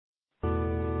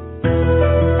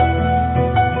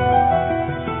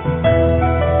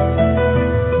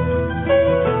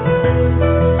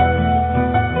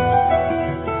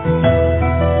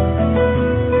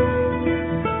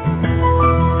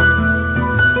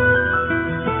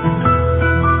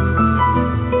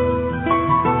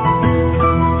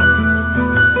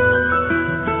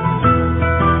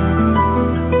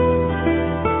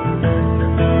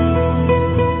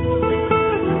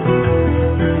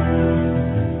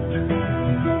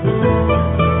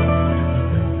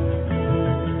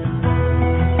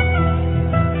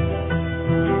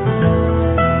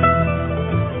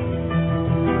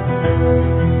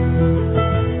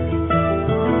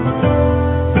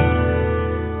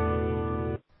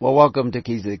Well, welcome to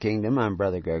Keys of the Kingdom. I'm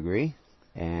Brother Gregory,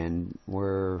 and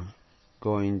we're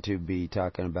going to be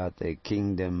talking about the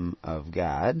Kingdom of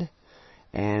God.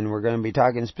 And we're going to be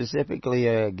talking specifically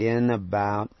again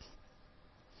about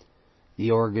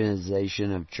the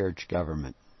organization of church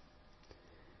government.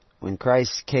 When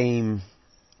Christ came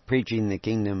preaching the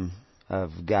Kingdom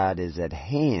of God is at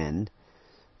hand,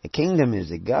 a kingdom is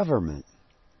a government.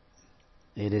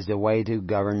 It is a way to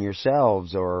govern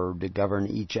yourselves or to govern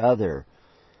each other.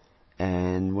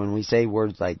 And when we say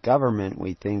words like government,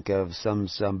 we think of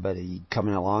somebody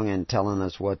coming along and telling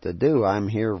us what to do. I'm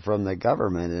here from the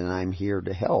government and I'm here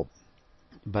to help.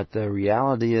 But the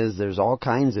reality is there's all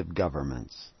kinds of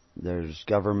governments. There's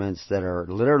governments that are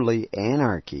literally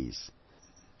anarchies.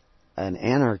 An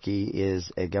anarchy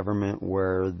is a government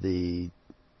where the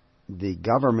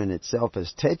government itself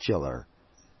is titular.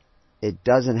 It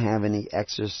doesn't have any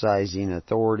exercising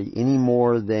authority any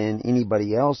more than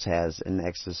anybody else has an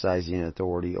exercising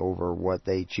authority over what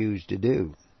they choose to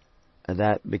do.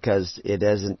 That because it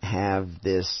doesn't have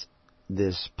this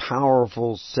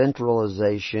powerful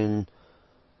centralization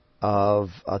of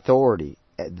authority.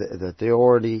 The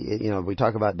authority, we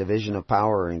talk about division of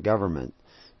power in government.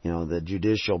 The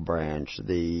judicial branch,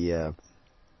 the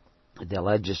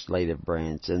legislative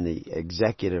branch, and the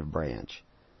executive branch.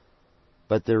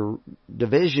 But the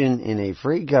division in a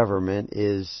free government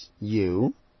is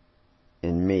you,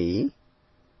 and me,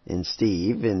 and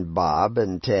Steve, and Bob,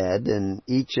 and Ted, and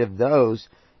each of those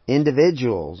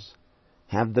individuals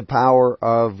have the power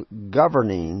of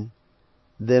governing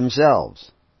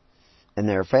themselves and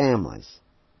their families.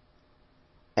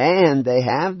 And they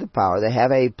have the power, they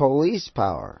have a police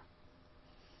power,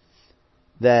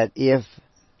 that if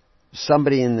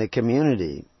somebody in the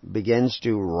community begins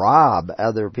to rob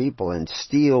other people and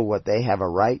steal what they have a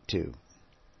right to,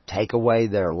 take away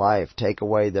their life, take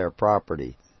away their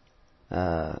property,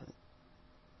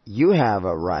 you have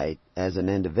a right as an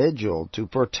individual to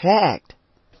protect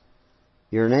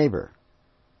your neighbor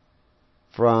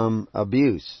from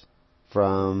abuse,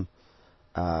 from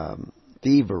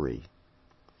thievery.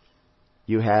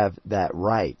 You have that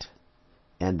right.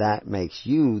 And that makes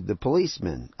you the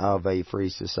policeman of a free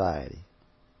society.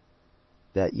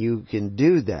 That you can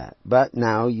do that. But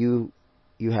now you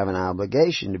have an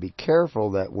obligation to be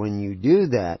careful that when you do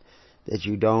that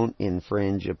you don't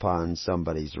infringe upon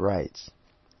somebody's rights.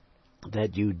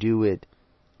 That you do it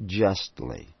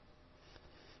justly.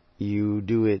 You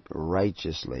do it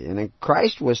righteously. And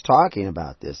Christ was talking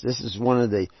about this. This is one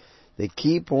of the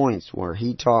key points where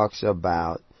he talks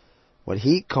about what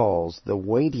he calls the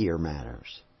weightier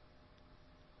matters.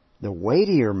 The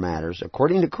weightier matters,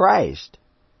 according to Christ,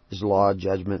 is law,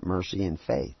 judgment, mercy, and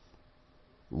faith.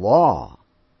 Law,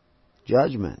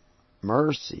 judgment,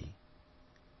 mercy.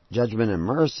 Judgment and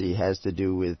mercy has to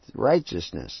do with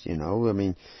righteousness,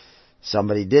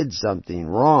 somebody did something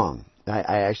wrong. I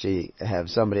actually have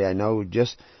somebody I know who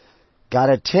just got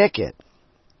a ticket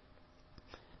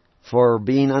for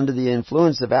being under the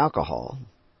influence of alcohol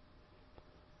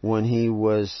when he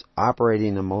was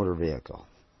operating a motor vehicle.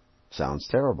 Sounds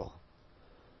terrible.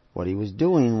 What he was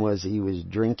doing was he was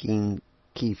drinking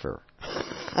kefir.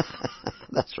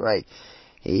 That's right.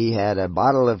 He had a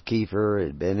bottle of kefir. It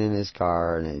had been in his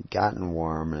car and it had gotten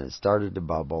warm and it started to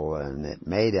bubble and it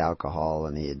made alcohol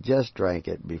and he had just drank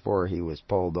it before he was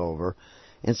pulled over.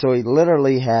 And so he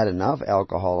literally had enough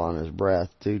alcohol on his breath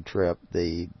to trip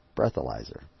the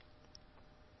breathalyzer.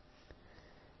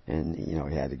 And,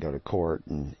 he had to go to court,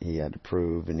 and he had to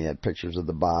prove, and he had pictures of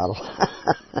the bottle,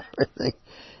 everything.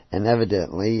 And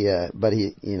evidently, but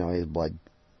his blood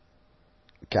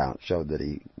count showed that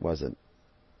he wasn't,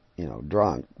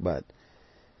 drunk. But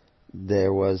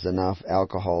there was enough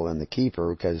alcohol in the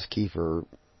kefir, because kefir,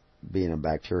 being a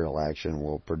bacterial action,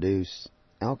 will produce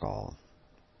alcohol.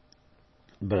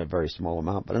 But a very small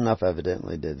amount, but enough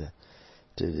evidently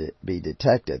to be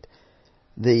detected.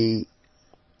 The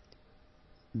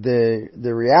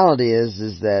reality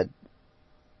is that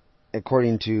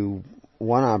according to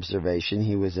one observation,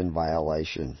 he was in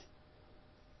violation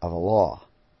of a law.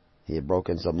 He had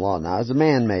broken some law. Now, it's a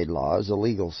man-made law. It's a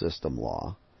legal system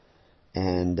law.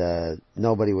 And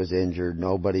nobody was injured.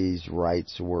 Nobody's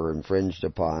rights were infringed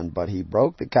upon. But he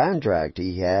broke the contract.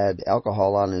 He had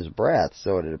alcohol on his breath.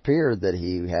 So it appeared that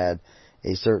he had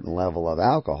a certain level of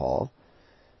alcohol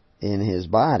in his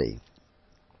body,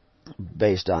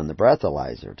 based on the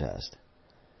breathalyzer test.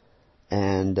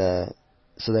 And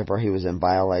so therefore he was in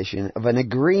violation of an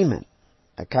agreement,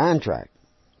 a contract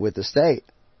with the state,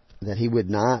 that he would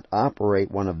not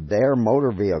operate one of their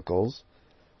motor vehicles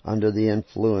under the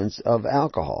influence of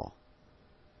alcohol.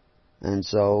 And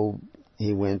so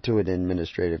he went to an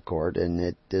administrative court, and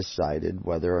it decided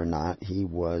whether or not he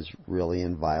was really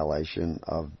in violation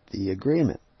of the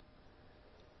agreement.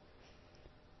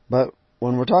 But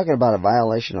when we're talking about a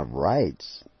violation of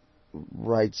rights,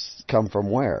 rights come from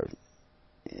where?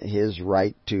 His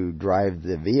right to drive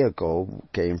the vehicle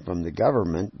came from the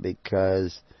government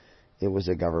because it was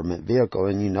a government vehicle,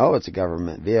 and you know it's a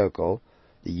government vehicle.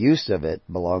 The use of it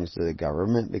belongs to the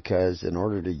government because in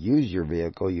order to use your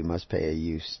vehicle, you must pay a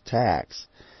use tax,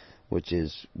 which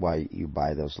is why you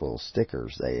buy those little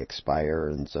stickers. They expire,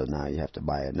 and so now you have to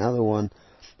buy another one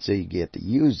so you get to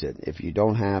use it. If you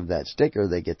don't have that sticker,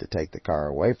 they get to take the car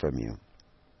away from you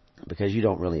because you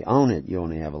don't really own it. You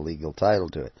only have a legal title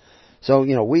to it. So,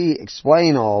 we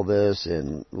explain all this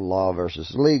in Law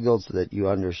versus Legal so that you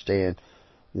understand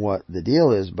what the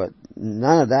deal is, but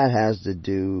none of that has to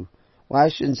do, well, I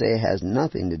shouldn't say it has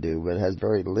nothing to do, but it has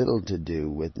very little to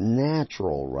do with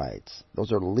natural rights.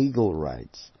 Those are legal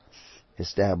rights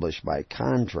established by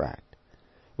contract,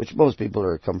 which most people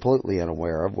are completely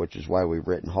unaware of, which is why we've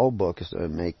written whole books to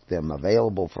make them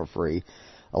available for free,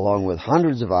 along with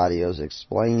hundreds of audios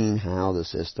explaining how the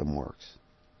system works.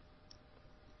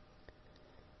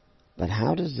 But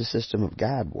how does the system of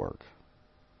God work?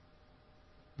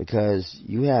 Because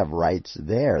you have rights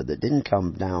there that didn't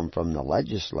come down from the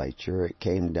legislature, it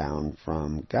came down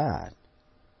from God.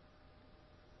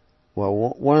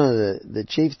 Well, one of the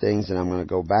chief things, and I'm going to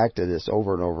go back to this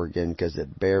over and over again because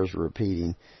it bears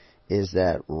repeating, is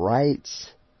that rights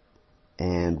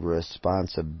and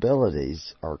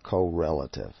responsibilities are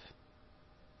correlative.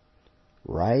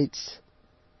 Rights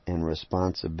and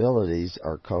responsibilities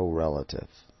are correlative.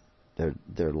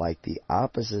 They're like the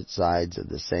opposite sides of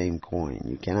the same coin.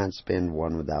 You cannot spend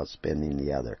one without spending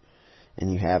the other.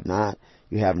 And you have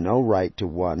no right to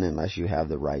one unless you have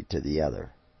the right to the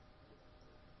other.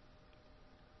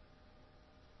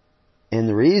 And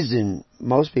the reason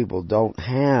most people don't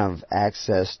have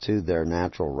access to their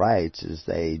natural rights is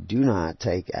they do not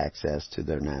take access to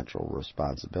their natural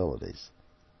responsibilities.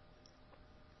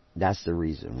 That's the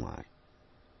reason why.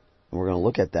 And we're going to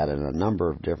look at that in a number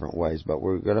of different ways, but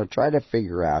we're going to try to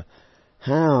figure out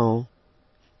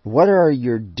what are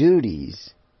your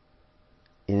duties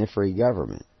in a free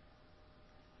government?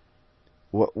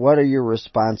 What are your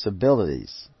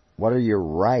responsibilities? What are your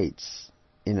rights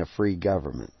in a free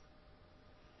government?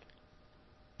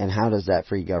 And how does that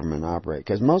free government operate?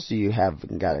 Because most of you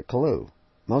haven't got a clue.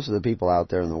 Most of the people out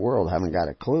there in the world haven't got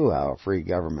a clue how a free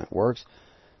government works.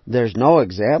 There's no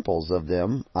examples of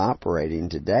them operating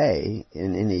today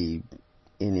in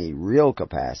any real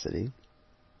capacity.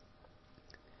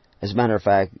 As a matter of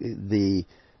fact, the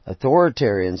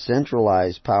authoritarian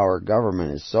centralized power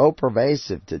government is so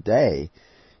pervasive today,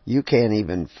 you can't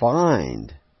even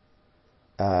find,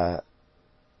 you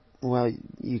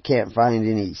can't find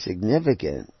any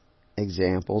significant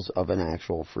examples of an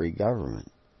actual free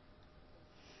government.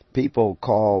 People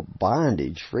call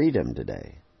bondage freedom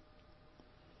today.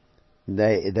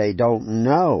 They don't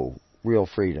know real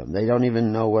freedom. They don't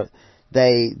even know what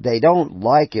they don't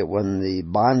like it when the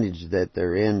bondage that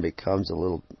they're in becomes a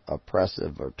little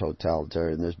oppressive or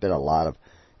totalitarian. There's been a lot of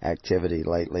activity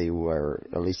lately where,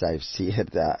 at least I see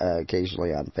it occasionally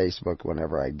on Facebook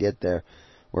whenever I get there,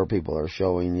 where people are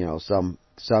showing, some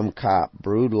cop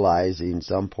brutalizing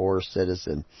some poor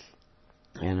citizen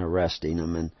and arresting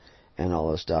them and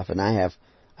all this stuff. And I have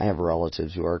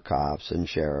relatives who are cops and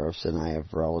sheriffs, and I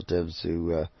have relatives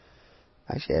who,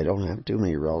 actually I don't have too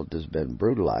many relatives been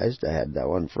brutalized. I had that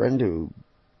one friend who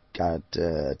got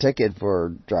a ticket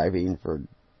for driving for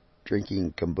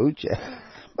drinking kombucha.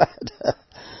 But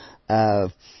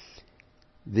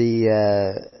the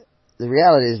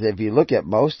reality is that if you look at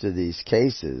most of these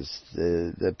cases,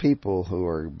 the people who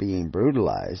are being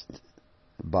brutalized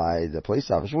by the police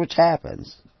officers, which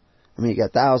happens, I mean, you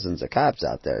got thousands of cops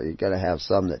out there. You're going to have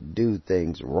some that do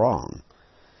things wrong.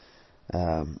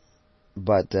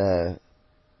 But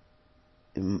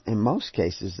in most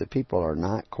cases, the people are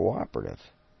not cooperative.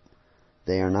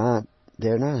 They're not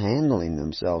handling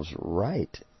themselves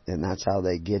right, and that's how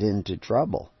they get into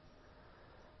trouble.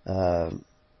 You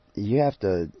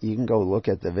can go look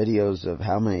at the videos of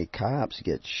how many cops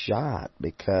get shot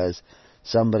because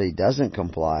somebody doesn't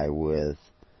comply with,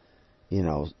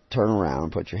 turn around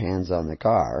and put your hands on the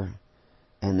car,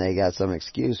 and they got some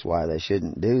excuse why they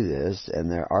shouldn't do this,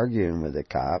 and they're arguing with the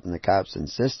cop, and the cop's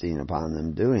insisting upon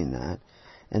them doing that,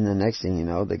 and the next thing you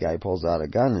know, the guy pulls out a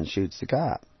gun and shoots the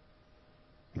cop.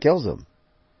 And kills him.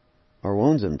 Or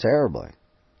wounds him terribly.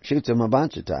 Shoots him a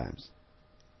bunch of times.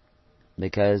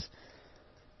 Because,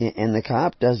 And the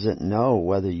cop doesn't know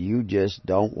whether you just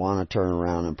don't want to turn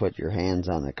around and put your hands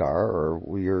on the car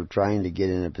or you're trying to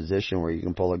get in a position where you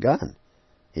can pull a gun.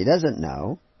 He doesn't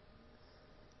know.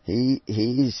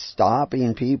 He's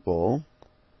stopping people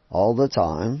all the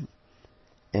time,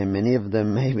 and many of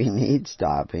them maybe need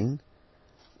stopping,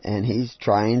 and he's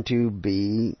trying to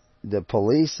be the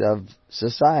police of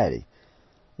society.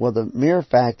 Well, the mere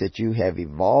fact that you have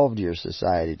evolved your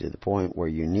society to the point where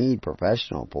you need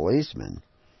professional policemen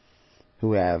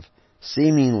who have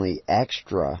seemingly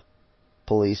extra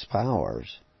police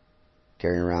powers,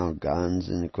 carrying around guns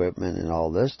and equipment and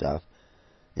all this stuff,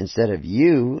 instead of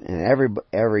you and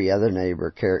every other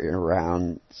neighbor carrying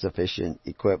around sufficient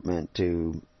equipment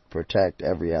to protect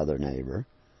every other neighbor,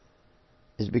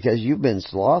 is because you've been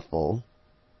slothful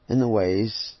in the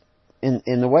ways, in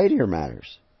the weightier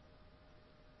matters.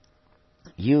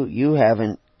 You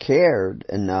haven't cared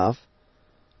enough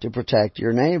to protect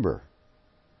your neighbor.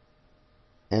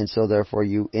 And so therefore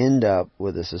you end up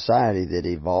with a society that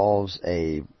evolves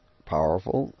a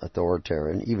powerful,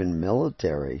 authoritarian, even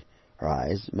militarized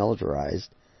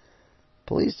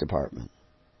police department.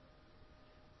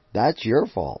 That's your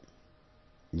fault.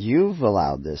 You've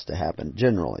allowed this to happen,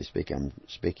 generally speaking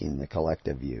the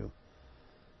collective you,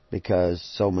 because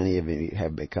so many of you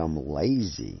have become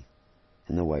lazy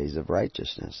in the ways of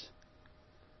righteousness.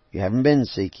 You haven't been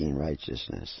seeking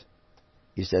righteousness.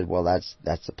 You said, well, that's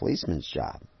the policeman's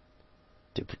job,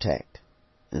 to protect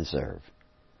and serve.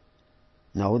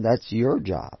 No, that's your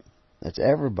job. That's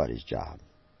everybody's job,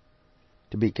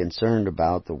 to be concerned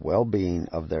about the well-being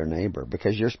of their neighbor,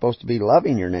 because you're supposed to be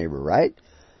loving your neighbor, right?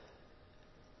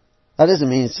 That doesn't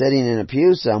mean sitting in a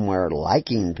pew somewhere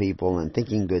liking people and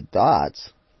thinking good thoughts.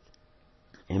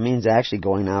 It means actually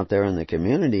going out there in the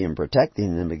community and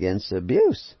protecting them against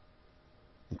abuse,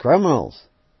 and criminals,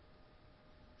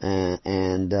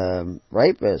 and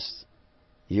rapists.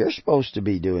 You're supposed to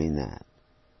be doing that.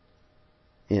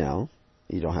 You know,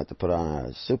 you don't have to put on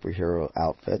a superhero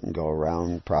outfit and go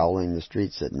around prowling the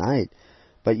streets at night,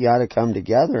 but you ought to come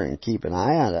together and keep an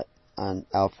eye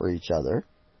out for each other,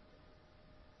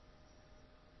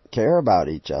 care about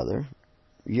each other.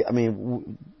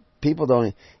 People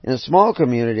don't. In a small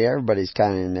community, everybody's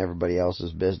kind of in everybody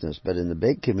else's business, but in the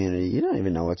big community, you don't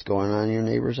even know what's going on in your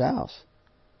neighbor's house.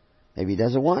 Maybe he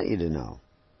doesn't want you to know.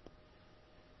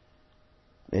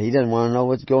 He doesn't want to know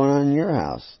what's going on in your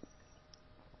house.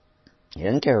 He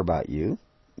doesn't care about you.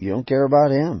 You don't care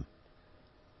about him.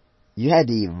 You had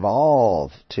to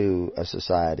evolve to a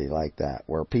society like that,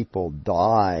 where people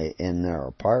die in their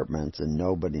apartments and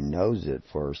nobody knows it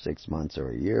for 6 months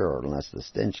or a year, or unless the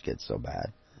stench gets so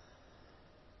bad.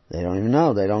 They don't even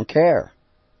know. They don't care.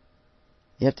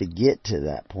 You have to get to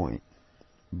that point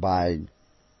by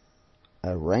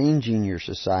arranging your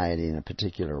society in a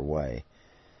particular way.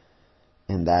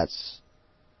 And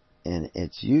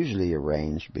it's usually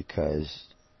arranged because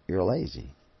you're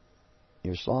lazy.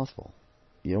 You're slothful.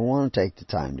 You don't want to take the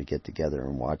time to get together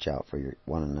and watch out for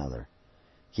one another.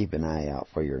 Keep an eye out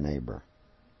for your neighbor.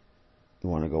 You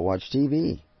want to go watch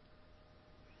TV.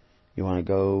 You want to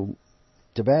go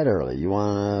to bed early. You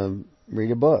want to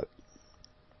read a book.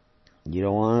 You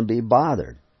don't want to be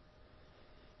bothered.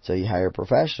 So you hire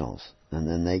professionals, and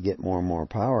then they get more and more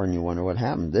power, and you wonder what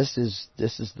happened. This is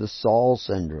the Saul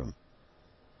syndrome.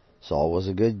 Saul was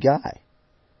a good guy,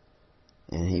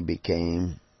 and he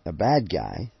became a bad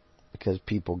guy because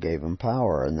people gave him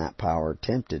power, and that power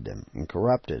tempted him and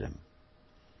corrupted him.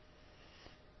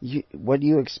 What do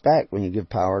you expect when you give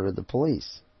power to the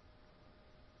police?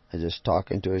 I was just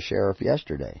talking to a sheriff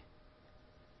yesterday,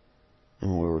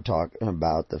 and we were talking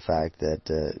about the fact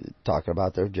that, talking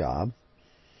about their job,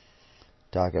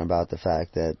 talking about the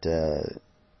fact that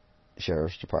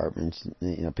sheriff's departments,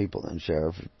 people in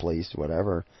sheriff, police,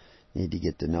 whatever, need to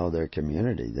get to know their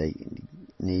community. They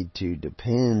need to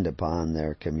depend upon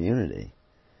their community,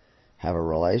 have a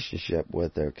relationship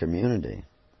with their community,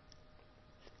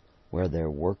 where they're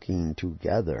working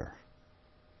together.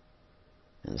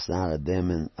 And it's not a them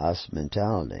and us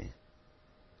mentality.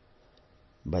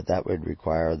 But that would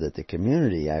require that the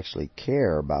community actually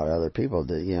care about other people.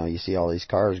 You see all these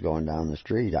cars going down the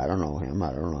street. I don't know him.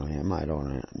 I don't know him. I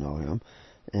don't know him.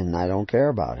 And I don't care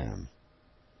about him.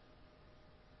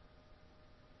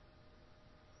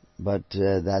 But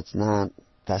that's not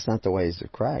the ways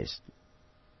of Christ,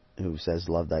 who says,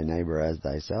 love thy neighbor as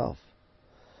thyself.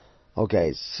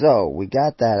 Okay, so we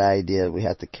got that idea that we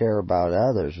have to care about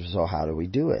others. So how do we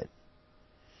do it?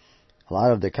 A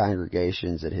lot of the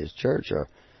congregations at his church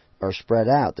are spread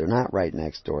out. They're not right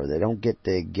next door. They don't get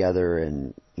together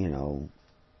and,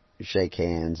 shake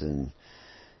hands and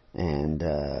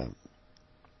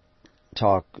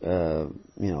talk,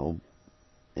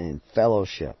 and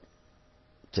fellowship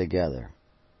together.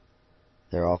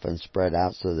 They're often spread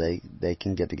out so they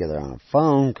can get together on a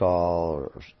phone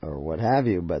call or what have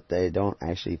you, but they don't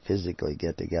actually physically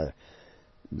get together.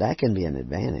 That can be an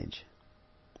advantage.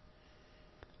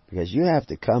 Because you have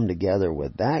to come together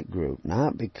with that group,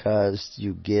 not because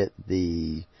you get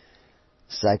the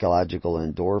psychological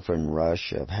endorphin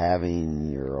rush of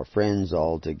having your friends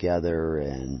all together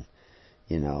and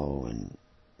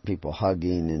people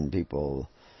hugging and people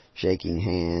shaking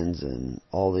hands and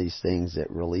all these things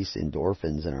that release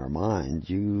endorphins in our mind.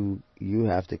 You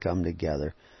have to come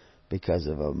together because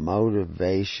of a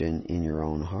motivation in your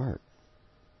own heart.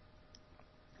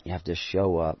 You have to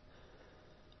show up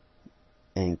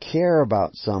and care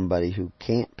about somebody who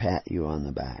can't pat you on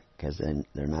the back because then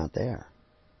they're not there.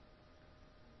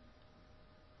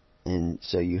 And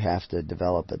so you have to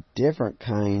develop a different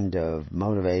kind of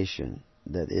motivation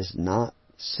that is not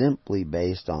simply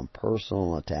based on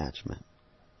personal attachment.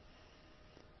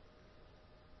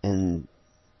 And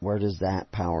where does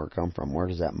that power come from? Where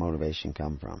does that motivation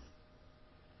come from?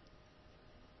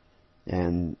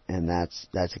 And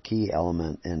that's a key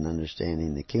element in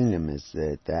understanding the kingdom, is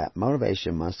that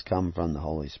motivation must come from the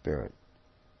Holy Spirit.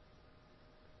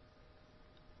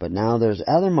 But now there's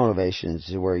other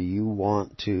motivations where you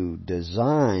want to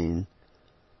design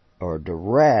or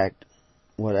direct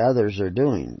what others are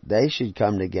doing. They should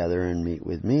come together and meet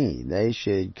with me. They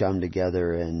should come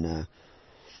together and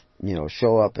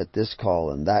show up at this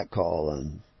call and that call,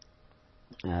 and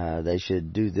they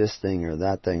should do this thing or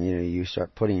that thing. You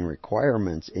start putting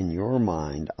requirements in your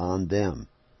mind on them,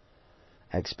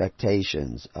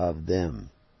 expectations of them.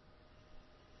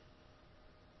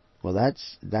 Well,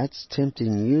 that's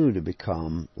tempting you to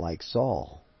become like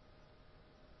Saul,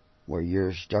 where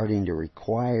you're starting to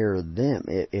require them.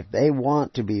 If they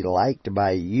want to be liked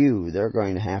by you, they're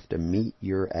going to have to meet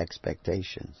your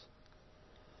expectations.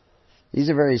 These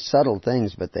are very subtle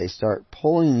things, but they start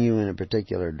pulling you in a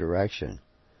particular direction.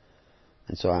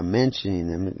 And so I'm mentioning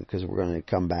them because we're going to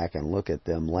come back and look at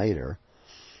them later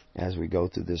as we go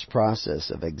through this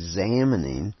process of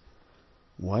examining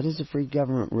what does a free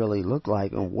government really look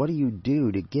like and what do you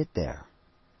do to get there?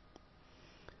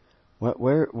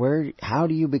 How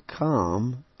do you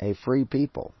become a free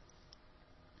people?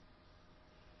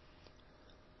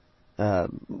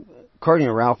 According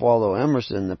to Ralph Waldo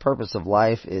Emerson, the purpose of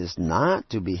life is not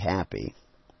to be happy.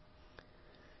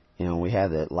 We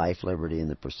have that life, liberty, and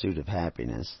the pursuit of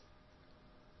happiness.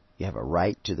 You have a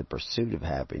right to the pursuit of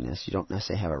happiness. You don't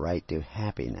necessarily have a right to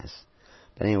happiness.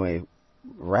 But anyway,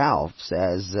 Ralph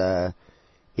says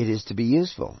it is to be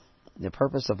useful. The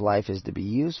purpose of life is to be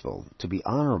useful, to be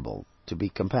honorable, to be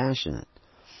compassionate,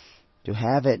 to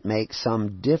have it make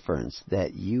some difference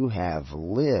that you have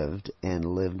lived and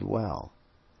lived well.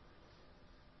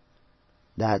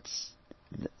 That's,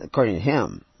 according to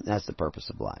him, that's the purpose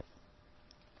of life.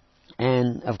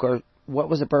 And, of course, what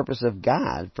was the purpose of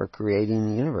God for creating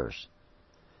the universe?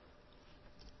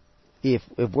 If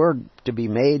we're to be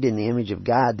made in the image of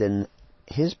God, then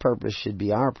His purpose should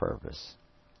be our purpose.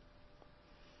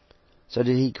 So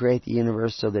did He create the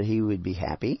universe so that He would be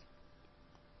happy?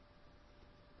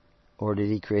 Or did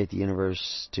He create the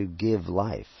universe to give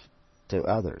life to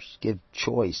others, give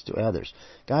choice to others?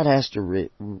 God has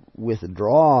to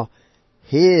withdraw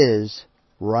His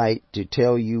right to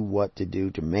tell you what to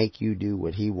do, to make you do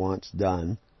what He wants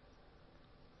done.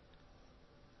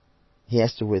 He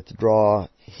has to withdraw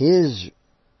His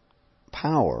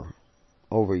power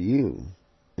over you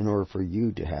in order for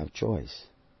you to have choice.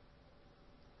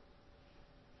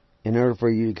 In order for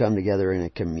you to come together in a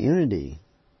community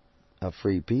of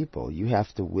free people, you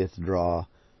have to withdraw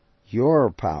your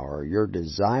power, your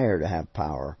desire to have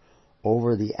power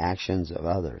over the actions of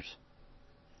others.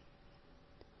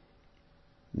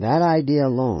 That idea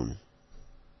alone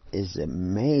is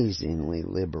amazingly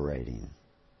liberating.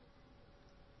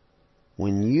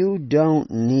 When you don't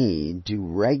need to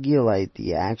regulate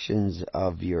the actions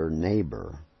of your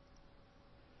neighbor,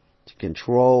 to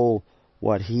control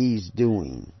what he's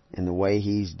doing and the way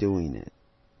he's doing it,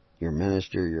 your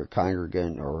minister, your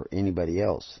congregant, or anybody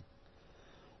else,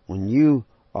 when you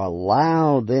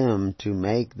allow them to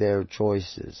make their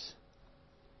choices,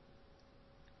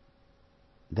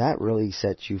 that really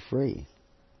sets you free.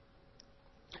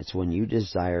 It's when you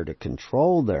desire to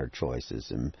control their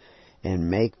choices and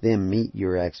make them meet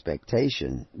your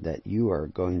expectation that you are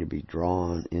going to be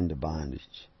drawn into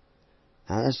bondage.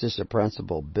 Now, that's just a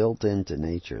principle built into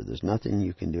nature. There's nothing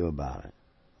you can do about it.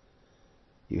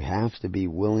 You have to be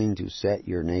willing to set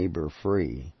your neighbor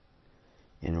free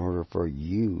in order for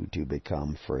you to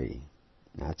become free.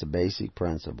 That's a basic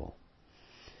principle.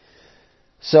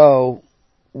 So,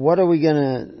 what are we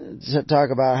going to talk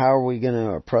about? How are we going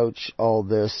to approach all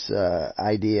this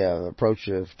approach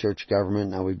of church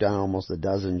government? Now, we've done almost a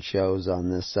dozen shows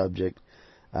on this subject.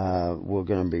 We're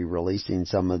going to be releasing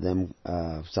some of them.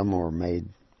 Some were made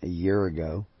a year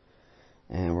ago.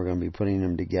 And we're going to be putting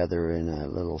them together in a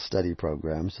little study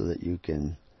program so that you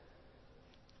can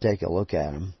take a look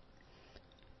at them.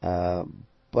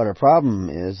 But a problem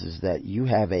is that you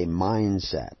have a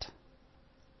mindset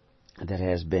that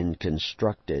has been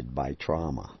constructed by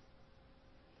trauma.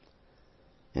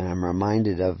 And I'm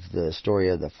reminded of the story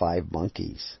of the 5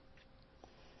 monkeys.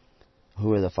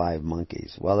 Who are the 5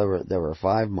 monkeys? Well, there were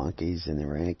 5 monkeys, and they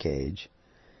were in a cage.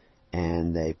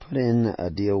 And they put in a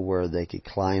deal where they could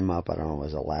climb up, I don't know, it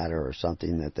was a ladder or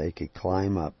something, that they could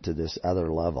climb up to this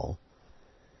other level.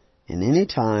 And any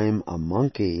time a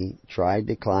monkey tried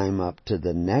to climb up to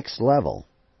the next level,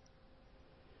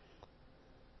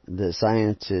 the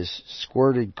scientists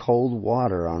squirted cold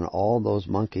water on all those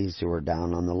monkeys who were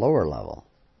down on the lower level.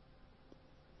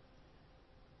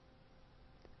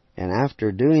 And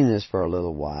after doing this for a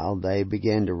little while, they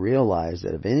began to realize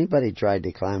that if anybody tried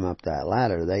to climb up that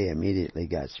ladder, they immediately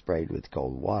got sprayed with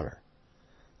cold water.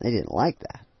 They didn't like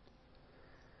that.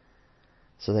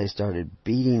 So they started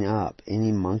beating up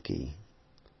any monkey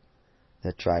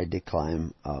that tried to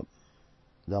climb up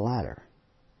the ladder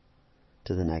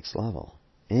to the next level.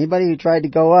 Anybody who tried to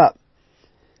go up,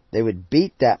 they would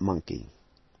beat that monkey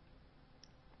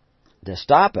to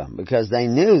stop him, because they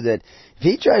knew that if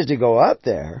he tries to go up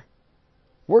there,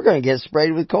 we're going to get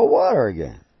sprayed with cold water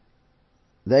again.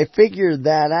 They figured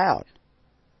that out.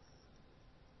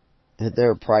 At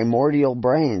their primordial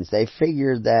brains, they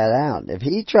figured that out. If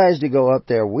he tries to go up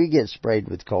there, we get sprayed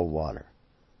with cold water.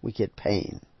 We get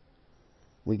pain.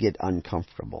 We get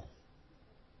uncomfortable.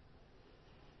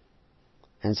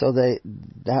 And so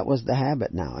that was the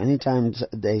habit now. Anytime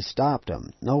they stopped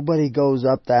them, nobody goes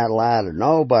up that ladder.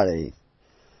 Nobody.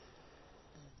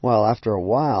 Well, after a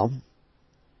while,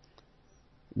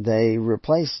 they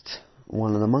replaced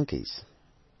one of the monkeys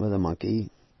with a monkey.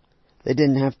 They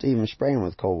didn't have to even spray him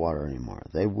with cold water anymore.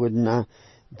 They would not.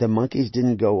 The monkeys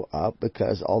didn't go up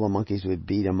because all the monkeys would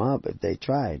beat him up if they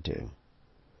tried to.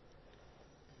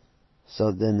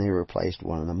 So then they replaced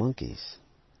one of the monkeys.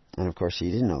 And of course, he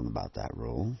didn't know about that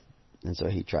rule. And so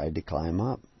he tried to climb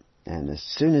up. And as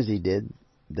soon as he did,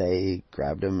 they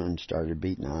grabbed him and started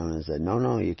beating on him and said,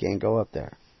 no, you can't go up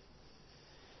there.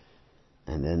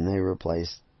 And then they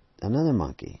replaced another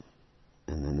monkey.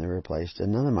 And then they replaced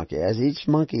another monkey. As each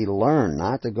monkey learned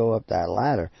not to go up that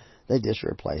ladder, they just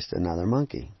replaced another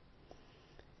monkey.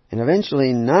 And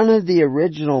eventually, none of the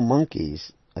original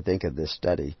monkeys, I think of this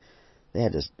study, they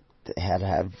had to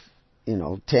have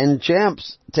 10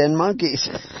 chimps, 10 monkeys.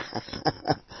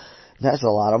 That's a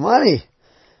lot of money.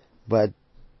 But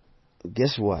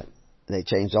guess what? They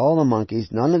changed all the monkeys.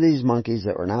 None of these monkeys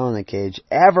that were now in the cage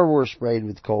ever were sprayed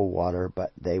with cold water,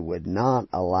 but they would not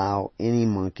allow any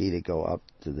monkey to go up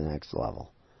to the next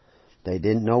level. They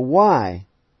didn't know why.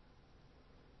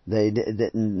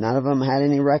 None of them had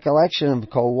any recollection of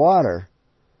cold water,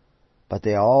 but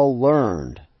they all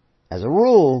learned, as a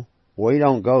rule, we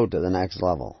don't go to the next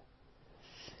level.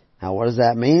 Now, what does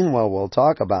that mean? Well, we'll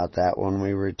talk about that when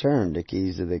we return to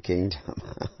Keys of the Kingdom.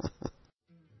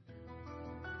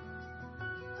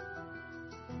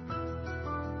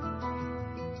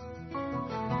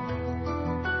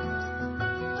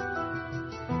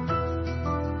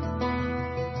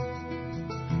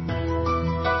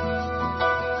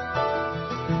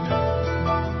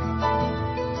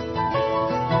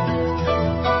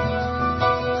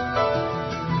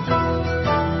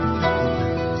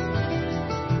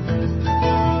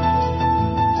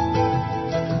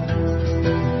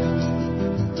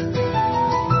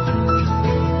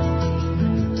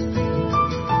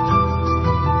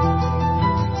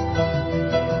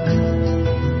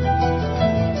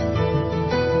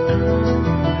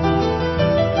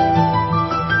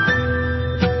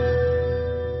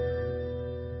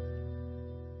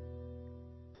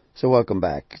 So welcome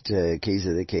back to Keys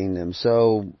of the Kingdom.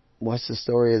 So what's the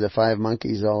story of the 5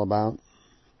 monkeys all about?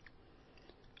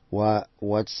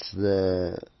 What's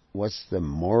the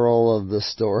moral of the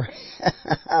story?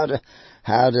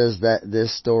 How does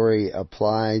this story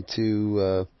apply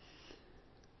to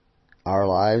our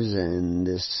lives and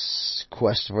this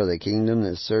quest for the kingdom,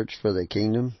 this search for the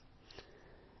kingdom?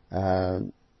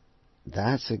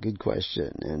 That's a good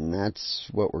question, and that's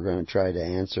what we're going to try to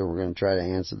answer. We're going to try to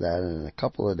answer that in a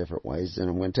couple of different ways, and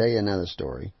I'm going to tell you another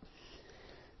story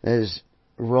that is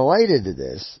related to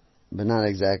this, but not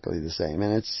exactly the same.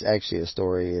 And it's actually a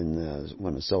story in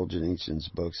one of Solzhenitsyn's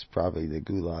books, probably the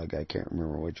Gulag. I can't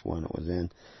remember which one it was in.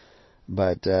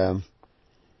 But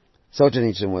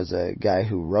Solzhenitsyn was a guy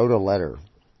who wrote a letter,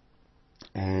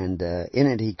 and in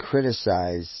it he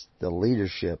criticized the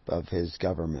leadership of his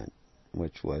government,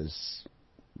 which was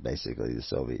basically the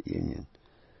Soviet Union.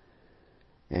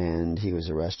 And he was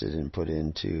arrested and put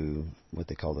into what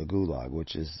they call the Gulag,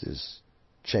 which is this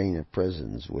chain of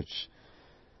prisons which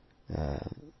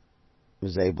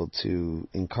was able to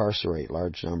incarcerate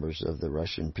large numbers of the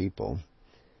Russian people,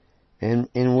 and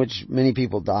in which many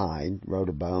people died,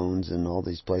 Rota Bones and all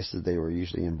these places. They were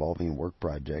usually involving work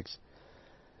projects,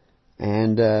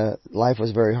 and life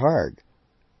was very hard.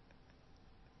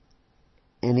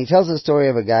 And he tells the story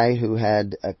of a guy who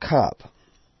had a cup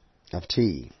of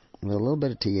tea with a little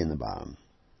bit of tea in the bottom,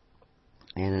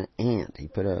 and an ant. He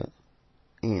put an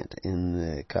ant in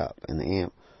the cup, and the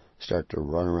ant started to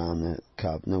run around the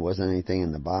cup, and there wasn't anything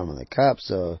in the bottom of the cup,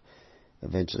 so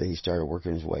eventually he started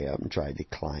working his way up and tried to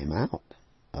climb out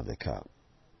of the cup,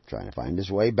 trying to find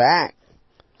his way back.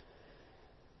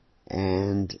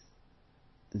 And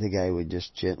the guy would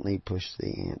just gently push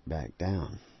the ant back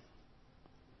down.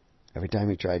 Every time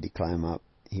he tried to climb up,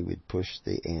 he would push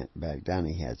the ant back down.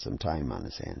 He had some time on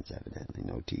his hands, evidently,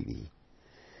 no TV.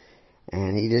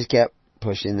 And he just kept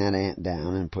pushing that ant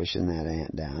down and pushing that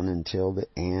ant down until the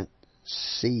ant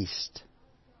ceased.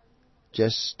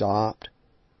 Just stopped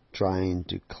trying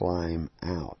to climb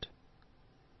out.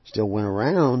 Still went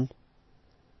around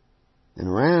and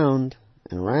around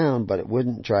and around, but it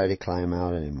wouldn't try to climb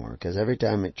out anymore, because every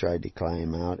time it tried to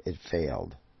climb out, it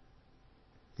failed.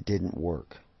 It didn't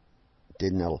work.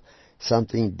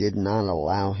 Something did not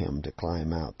allow him to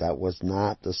climb out. That was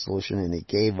not the solution, and he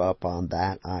gave up on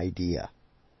that idea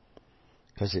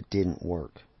because it didn't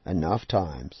work enough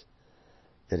times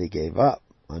that he gave up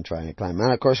on trying to climb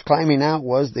out. Of course, climbing out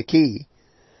was the key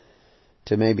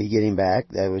to maybe getting back.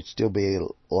 There would still be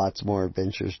lots more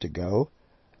adventures to go.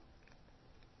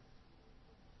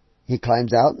 He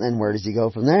climbs out, and then where does he go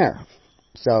from there?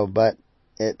 So, but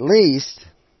at least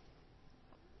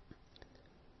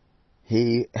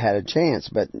he had a chance.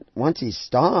 But once he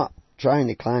stopped trying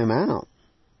to climb out,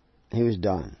 he was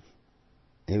done.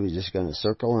 He was just going to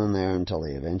circle in there until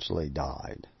he eventually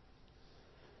died.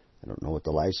 I don't know what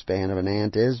the lifespan of an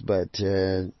ant is, but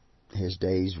his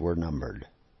days were numbered.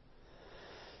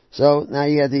 So now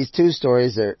you have these two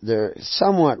stories. They're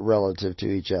somewhat relative to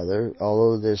each other,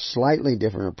 although there's slightly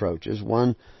different approaches.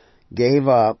 One gave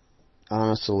up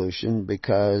on a solution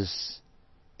because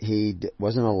he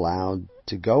wasn't allowed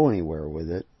to go anywhere with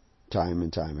it time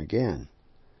and time again.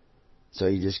 So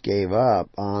he just gave up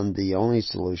on the only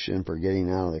solution for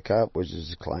getting out of the cup, which is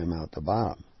to climb out the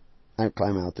bottom. Not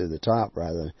climb out through the top,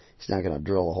 rather. He's not going to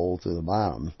drill a hole through the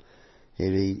bottom.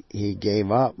 He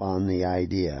gave up on the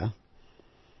idea.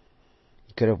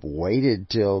 He could have waited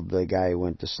till the guy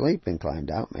went to sleep and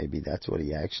climbed out. Maybe that's what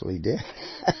he actually did.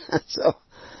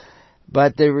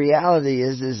 But the reality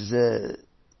is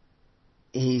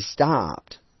he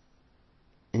stopped.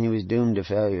 And he was doomed to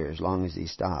failure as long as he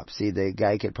stopped. See, the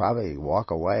guy could probably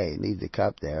walk away, leave the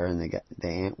cup there, and the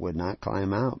ant would not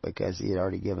climb out because he had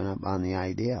already given up on the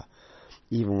idea,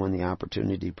 even when the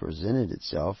opportunity presented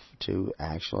itself to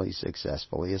actually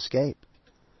successfully escape.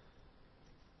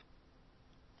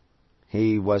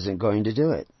 He wasn't going to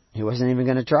do it. He wasn't even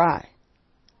going to try.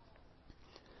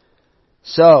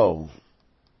 So,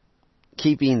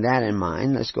 keeping that in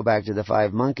mind, let's go back to the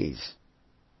 5 monkeys.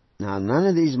 Now, none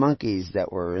of these monkeys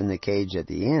that were in the cage at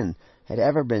the end had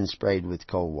ever been sprayed with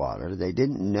cold water. They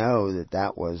didn't know that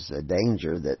that was a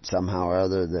danger, that somehow or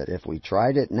other that if we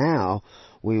tried it now,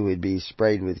 we would be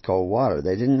sprayed with cold water.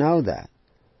 They didn't know that.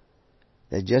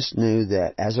 They just knew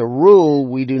that, as a rule,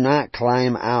 we do not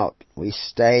climb out. We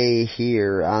stay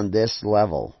here on this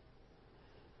level.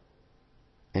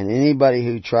 And anybody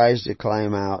who tries to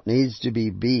climb out needs to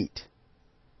be beat,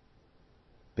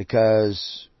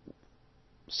 because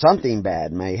something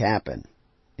bad may happen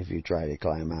if you try to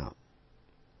climb out.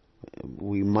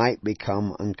 We might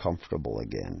become uncomfortable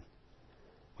again.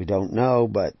 We don't know,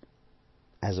 but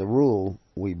as a rule,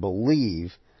 we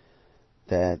believe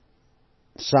that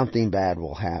something bad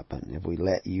will happen if we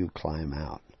let you climb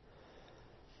out.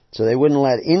 So they wouldn't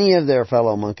let any of their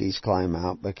fellow monkeys climb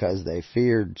out because they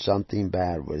feared something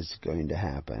bad was going to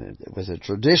happen. It was a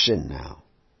tradition now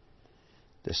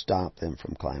to stop them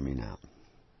from climbing out.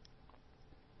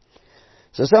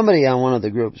 So somebody on one of the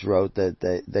groups wrote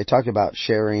that they talked about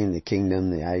sharing the kingdom,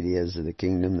 the ideas of the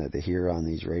kingdom that they hear on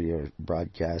these radio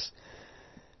broadcasts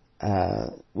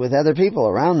with other people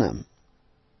around them.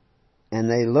 And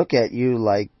they look at you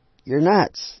like you're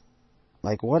nuts.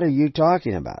 Like, what are you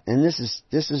talking about? And this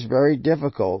is very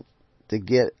difficult to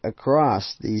get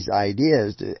across these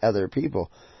ideas to other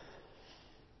people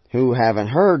who haven't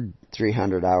heard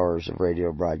 300 hours of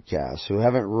radio broadcasts, who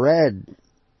haven't read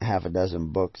half a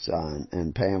dozen books on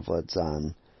and pamphlets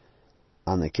on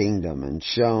the kingdom, and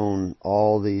shown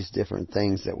all these different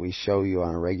things that we show you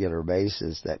on a regular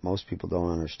basis that most people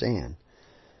don't understand.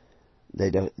 They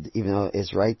don't, even though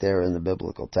it's right there in the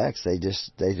biblical text, they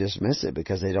just miss it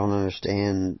because they don't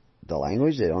understand the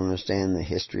language, they don't understand the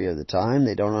history of the time,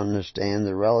 they don't understand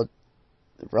the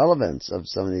relevance of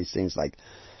some of these things, like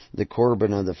the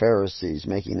Corban of the Pharisees,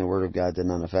 making the Word of God to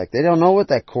none effect. They don't know what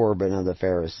that Corban of the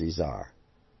Pharisees are,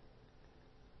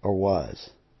 or was,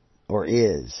 or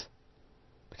is,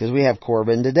 because we have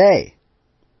Corban today.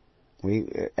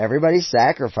 Everybody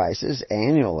sacrifices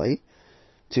annually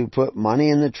to put money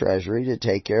in the treasury to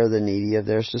take care of the needy of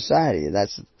their society.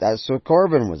 That's what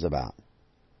Corban was about.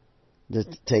 To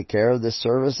take care of the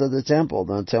service of the temple.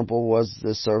 The temple was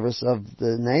the service of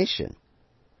the nation.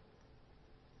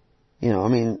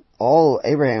 All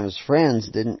Abraham's friends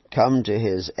didn't come to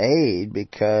his aid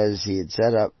because he had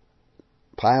set up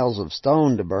piles of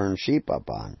stone to burn sheep up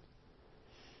on.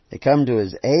 They come to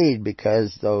his aid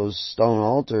because those stone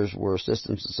altars were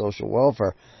systems of social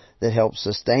welfare that helped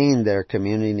sustain their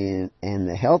community and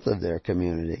the health of their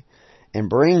community and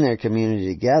bring their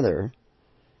community together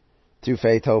through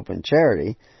faith, hope, and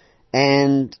charity.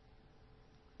 And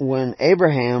when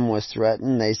Abraham was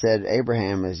threatened, they said,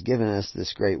 Abraham has given us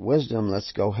this great wisdom,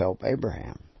 let's go help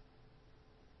Abraham.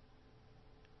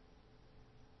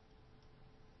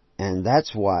 And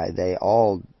that's why they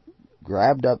all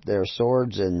grabbed up their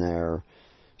swords and their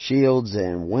shields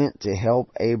and went to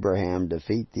help Abraham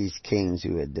defeat these kings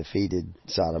who had defeated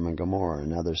Sodom and Gomorrah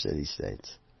and other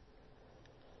city-states.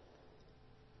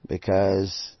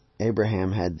 Because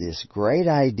Abraham had this great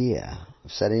idea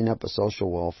of setting up a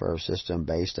social welfare system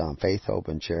based on faith, hope,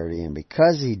 and charity, and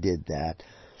because he did that,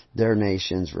 their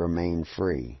nations remained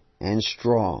free and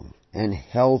strong and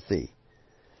healthy,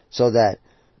 so that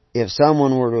if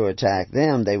someone were to attack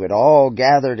them, they would all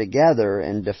gather together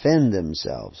and defend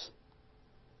themselves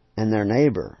and their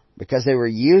neighbor, because they were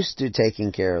used to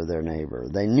taking care of their neighbor.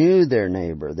 They knew their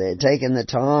neighbor. They had taken the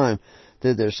time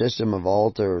through their system of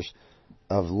altars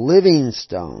of living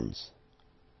stones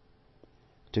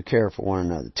to care for one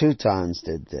another. Teutons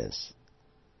did this.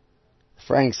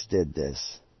 Franks did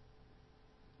this.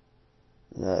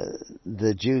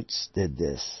 The Jutes did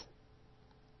this.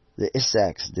 The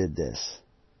Issacs did this.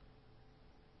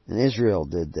 And Israel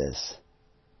did this.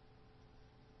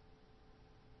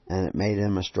 And it made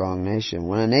them a strong nation.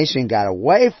 When a nation got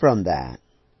away from that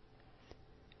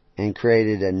and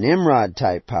created a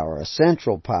Nimrod-type power, a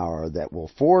central power that will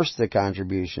force the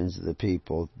contributions of the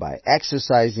people by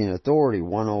exercising authority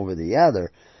one over the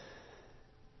other,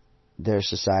 their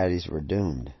societies were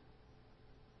doomed.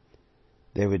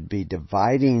 They would be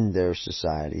dividing their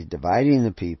society, dividing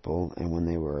the people, and when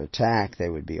they were attacked, they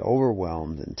would be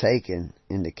overwhelmed and taken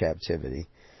into captivity,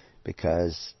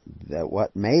 because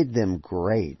what made them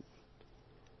great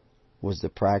was the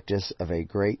practice of a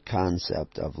great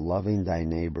concept of loving thy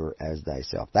neighbor as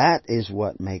thyself. That is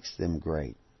what makes them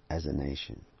great as a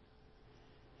nation.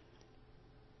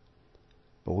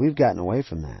 But we've gotten away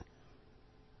from that.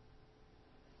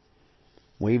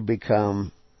 We've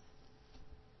become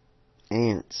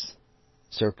ants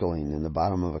circling in the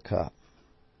bottom of a cup.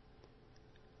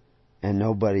 And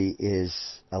nobody is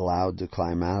allowed to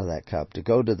climb out of that cup, to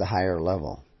go to the higher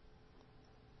level,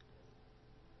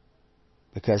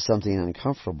 because something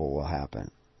uncomfortable will happen.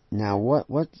 Now,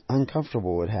 what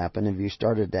uncomfortable would happen if you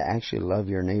started to actually love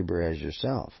your neighbor as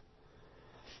yourself?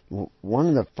 One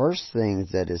of the first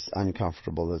things that is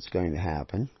uncomfortable that's going to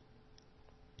happen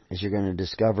is you're going to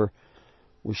discover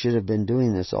we should have been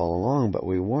doing this all along, but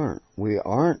we weren't. We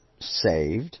aren't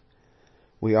saved.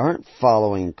 We aren't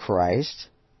following Christ.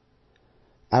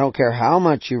 I don't care how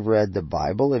much you've read the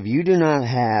Bible. If you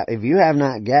have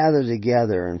not gathered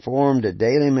together and formed a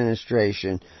daily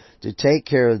ministration to take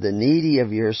care of the needy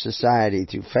of your society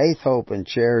through faith, hope, and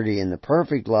charity in the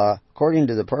perfect law, according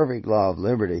to the perfect law of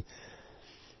liberty,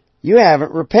 you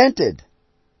haven't repented.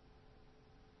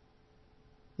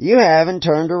 You haven't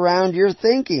turned around your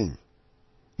thinking.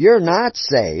 You're not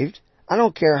saved. I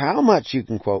don't care how much you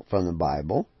can quote from the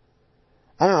Bible.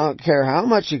 I don't care how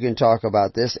much you can talk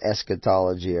about this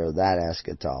eschatology or that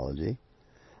eschatology.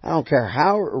 I don't care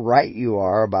how right you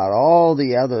are about all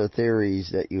the other theories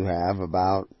that you have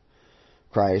about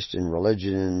Christ and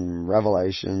religion and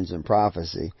revelations and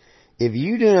prophecy. If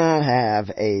you do not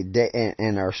have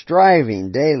and are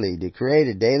striving daily to create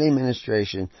a daily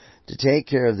ministration to take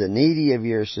care of the needy of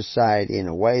your society in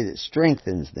a way that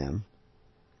strengthens them,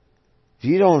 if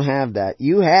you don't have that,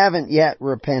 you haven't yet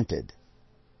repented.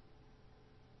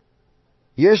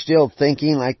 You're still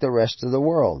thinking like the rest of the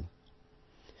world.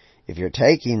 If you're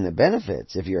taking the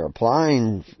benefits, if you're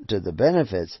applying to the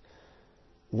benefits,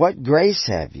 what grace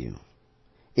have you?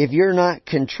 If you're not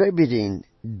contributing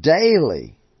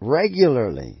daily,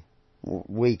 regularly,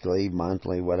 weekly,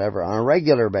 monthly, whatever, on a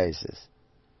regular basis,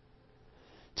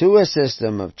 to a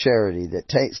system of charity that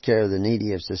takes care of the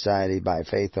needy of society by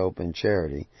faith, hope, and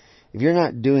charity, if you're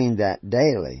not doing that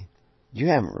daily, you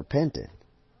haven't repented.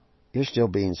 You're still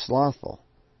being slothful.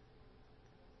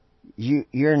 You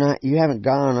haven't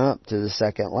gone up to the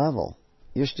second level.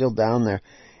 You're still down there.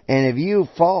 And if you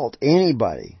fault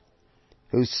anybody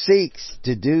who seeks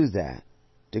to do that,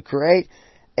 to create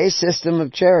a system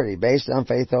of charity based on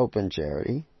faith, hope, and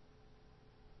charity,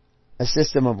 a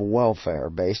system of welfare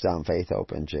based on faith,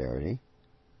 hope, and charity,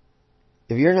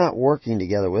 if you're not working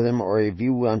together with them, or if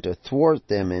you want to thwart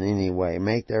them in any way,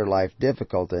 make their life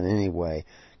difficult in any way,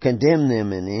 condemn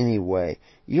them in any way,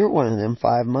 you're one of them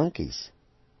 5 monkeys.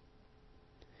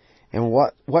 And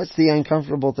what's the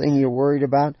uncomfortable thing you're worried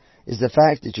about? Is the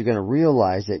fact that you're going to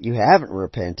realize that you haven't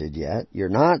repented yet, you're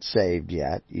not saved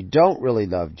yet, you don't really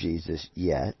love Jesus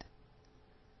yet,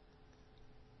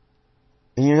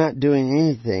 and you're not doing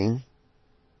anything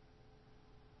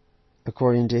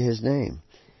according to His name.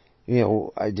 You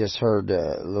know, I just heard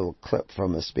a little clip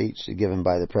from a speech given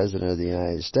by the President of the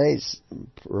United States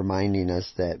reminding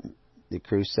us that the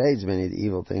Crusades, many of the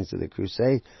evil things of the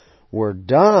Crusade, were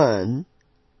done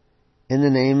in the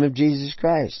name of Jesus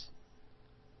Christ.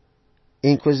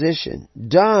 Inquisition,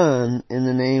 done in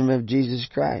the name of Jesus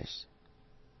Christ.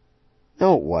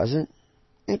 No, it wasn't.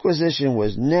 Inquisition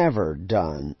was never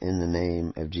done in the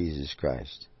name of Jesus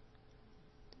Christ.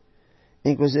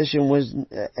 Inquisition was,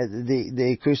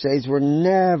 the Crusades were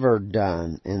never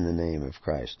done in the name of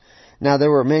Christ. Now, there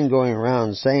were men going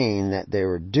around saying that they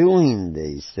were doing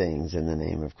these things in the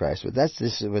name of Christ, but this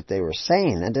is what they were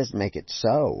saying. That doesn't make it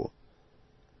so.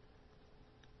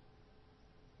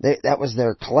 That was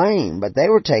their claim, but they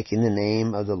were taking the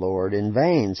name of the Lord in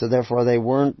vain, so therefore they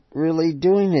weren't really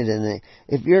doing it.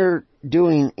 If you're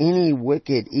doing any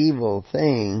wicked, evil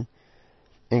thing,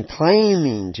 and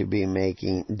claiming to be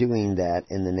doing that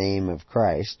in the name of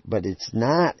Christ, but it's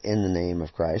not in the name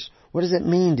of Christ, what does it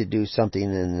mean to do something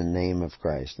in the name of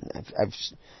Christ? I've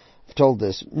told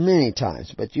this many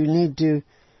times, but you need to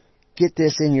get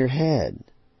this in your head.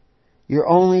 You're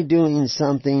only doing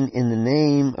something in the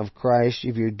name of Christ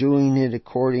if you're doing it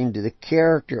according to the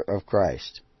character of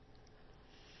Christ.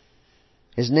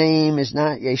 His name is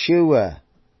not Yeshua.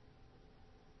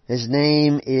 His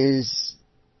name is...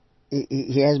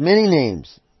 He has many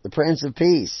names. The Prince of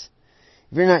Peace.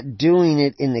 If you're not doing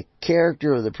it in the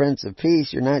character of the Prince of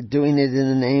Peace, you're not doing it in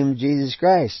the name of Jesus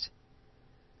Christ.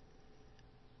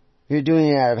 If you're doing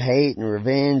it out of hate and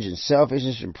revenge and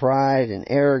selfishness and pride and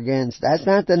arrogance, that's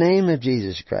not the name of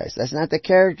Jesus Christ. That's not the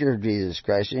character of Jesus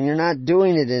Christ. And you're not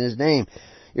doing it in His name.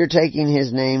 You're taking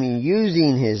His name and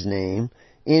using His name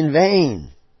in vain.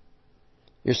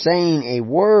 You're saying a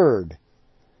word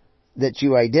that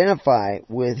you identify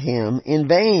with Him in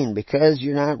vain because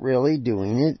you're not really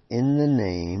doing it in the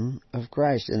name of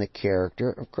Christ, in the character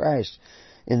of Christ,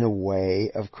 in the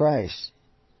way of Christ.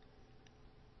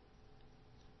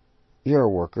 You're a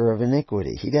worker of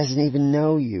iniquity. He doesn't even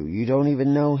know you. You don't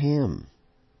even know Him.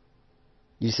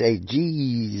 You say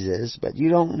Jesus, but you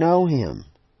don't know Him.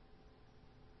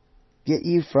 Get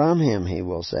you from Him, He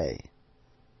will say.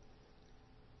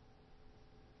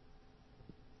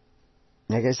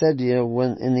 Like I said,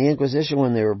 when in the Inquisition,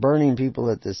 when they were burning people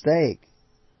at the stake,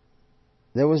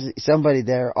 there was somebody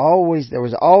there. There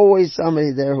was always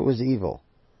somebody there who was evil.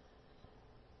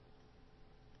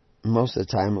 Most of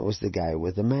the time, it was the guy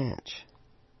with the match,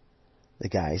 the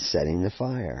guy setting the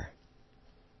fire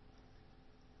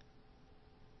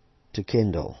to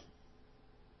kindle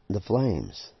the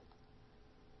flames.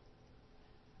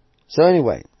 So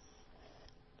anyway,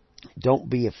 don't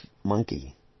be a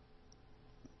monkey.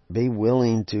 Be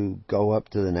willing to go up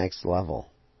to the next level.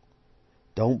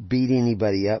 Don't beat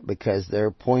anybody up because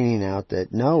they're pointing out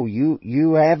that, no,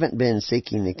 you haven't been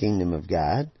seeking the kingdom of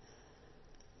God.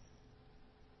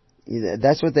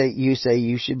 That's what you say.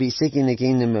 You should be seeking the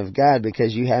kingdom of God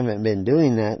because you haven't been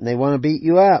doing that, and they want to beat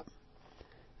you up.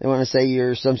 They want to say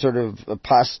you're some sort of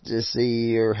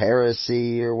apostasy or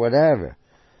heresy or whatever.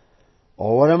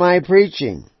 Oh, what am I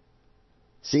preaching?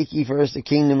 Seek ye first the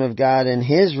kingdom of God and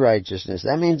His righteousness.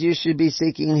 That means you should be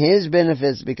seeking His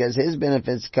benefits because His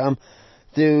benefits come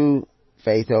through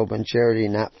faith, hope, and charity,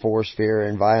 not force, fear,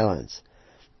 and violence.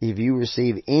 if you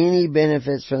receive any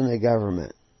benefits from the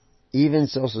government, even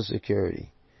Social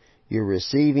Security, you're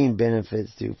receiving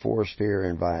benefits through force, fear,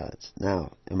 and violence.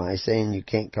 Now, am I saying you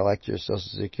can't collect your Social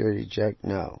Security check?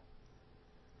 No.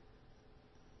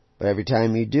 But every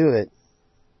time you do it,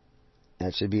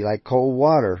 that should be like cold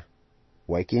water,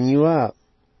 waking you up.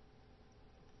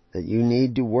 That you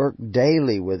need to work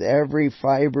daily with every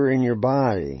fiber in your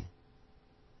body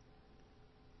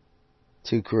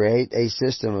to create a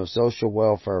system of social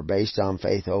welfare based on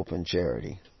faith, hope, and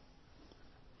charity.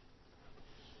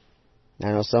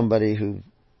 I know somebody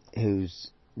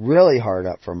who's really hard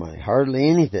up for money, hardly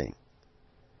anything,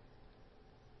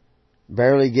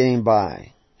 barely getting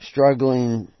by,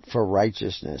 struggling for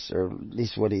righteousness, or at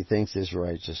least what he thinks is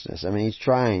righteousness. I mean, he's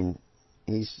trying,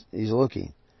 he's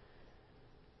looking.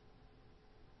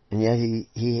 And yet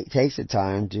he takes the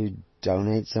time to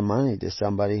donate some money to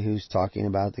somebody who's talking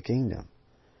about the kingdom.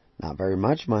 Not very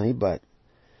much money, but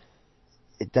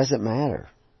it doesn't matter.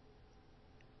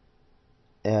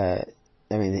 I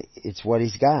mean, it's what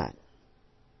he's got.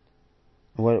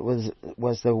 What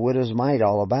was the widow's mite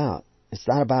all about? It's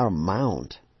not about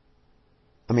amount.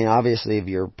 I mean, obviously, if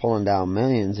you're pulling down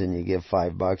millions and you give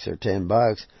 $5 or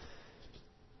 $10,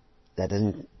 that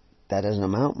doesn't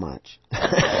amount much.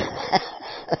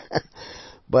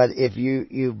 But if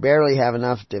you barely have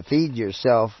enough to feed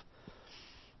yourself,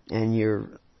 and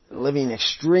you're living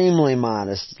extremely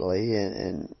modestly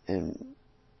and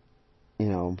you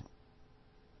know,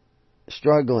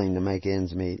 struggling to make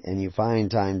ends meet, and you find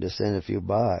time to send a few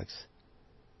bucks,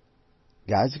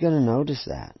 God's going to notice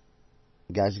that.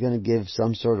 God's going to give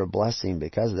some sort of blessing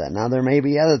because of that. Now, there may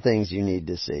be other things you need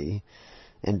to see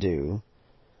and do.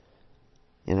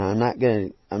 You know,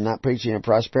 I'm not preaching a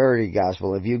prosperity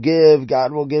gospel. If you give,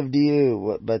 God will give to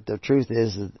you. But the truth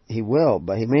is that He will.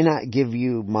 But He may not give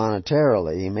you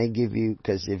monetarily. He may give you,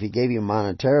 because if He gave you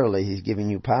monetarily, He's giving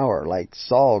you power, like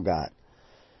Saul got.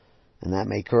 And that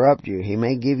may corrupt you. He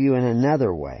may give you in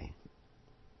another way.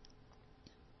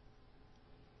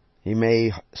 He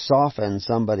may soften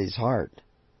somebody's heart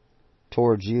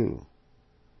towards you.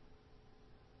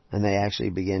 And they actually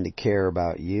begin to care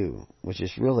about you, which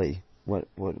is really what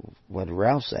did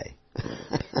Ralph say?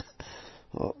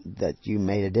 Well, that you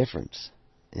made a difference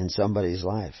in somebody's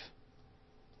life.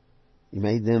 You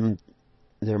made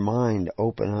their mind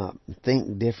open up,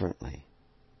 think differently.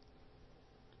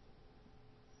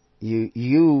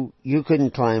 You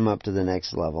couldn't climb up to the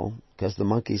next level because the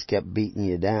monkeys kept beating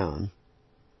you down.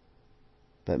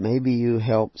 But maybe you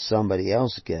helped somebody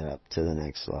else get up to the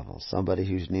next level, somebody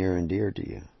who's near and dear to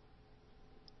you,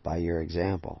 by your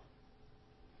example.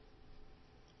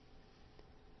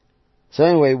 So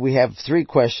anyway, we have 3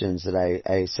 questions that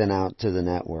I sent out to the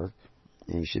network,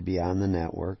 and you should be on the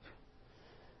network.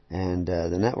 And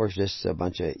the network's just a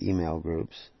bunch of email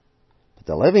groups. But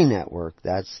the Living Network,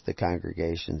 that's the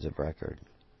congregations of record.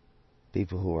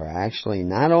 People who are actually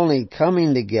not only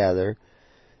coming together,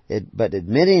 but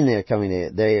admitting they're coming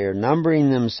together. They are numbering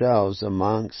themselves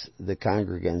amongst the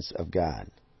congregants of God.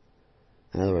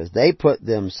 In other words, they put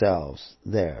themselves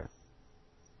there.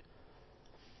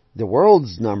 The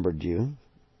world's numbered you,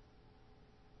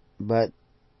 but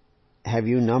have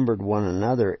you numbered one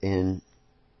another in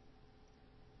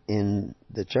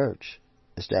the church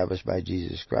established by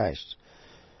Jesus Christ?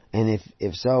 And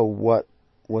if so, what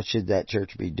should that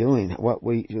church be doing?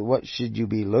 What should you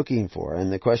be looking for?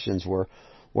 And the questions were,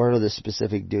 what are the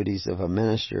specific duties of a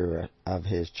minister of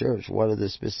his church? What are the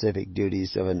specific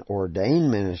duties of an ordained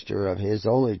minister of his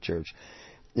holy church?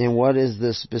 And what is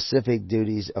the specific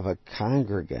duties of a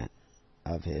congregant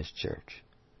of his church?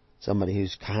 Somebody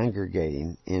who's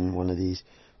congregating in one of these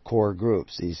core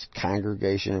groups, these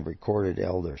congregation of recorded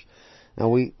elders. Now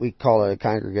we call it a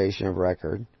congregation of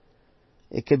record.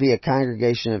 It could be a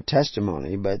congregation of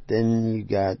testimony, but then you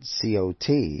got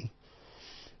COT.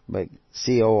 But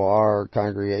COR,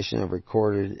 Congregation of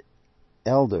Recorded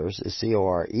Elders, is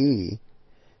CORE, and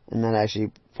that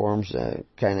actually forms a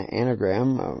kind of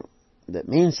anagram that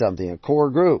means something, a core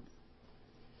group.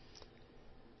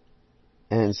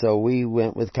 And so we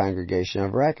went with Congregation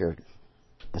of Record.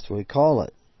 That's what we call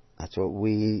it. That's what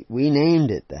we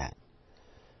named it that.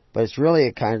 But it's really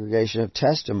a congregation of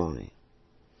testimony.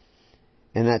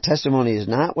 And that testimony is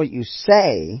not what you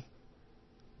say,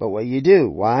 but what you do.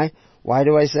 Why? Why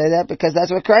do I say that? Because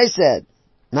that's what Christ said.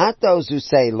 Not those who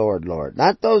say, Lord, Lord.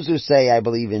 Not those who say, I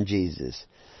believe in Jesus.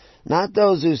 Not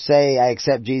those who say, I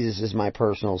accept Jesus as my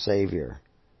personal Savior.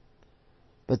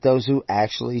 But those who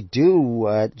actually do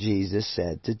what Jesus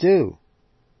said to do.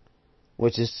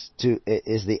 which is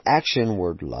the action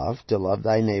word love, to love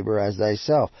thy neighbor as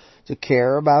thyself, to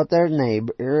care about their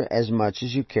neighbor as much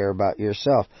as you care about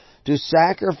yourself, to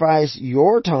sacrifice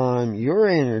your time, your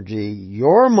energy,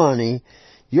 your money,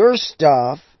 your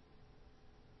stuff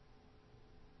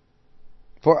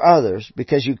for others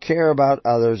because you care about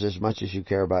others as much as you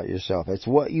care about yourself. It's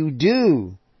what you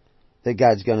do that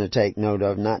God's going to take note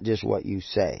of, not just what you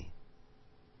say.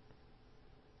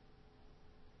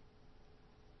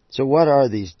 So what are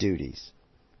these duties?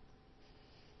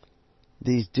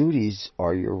 These duties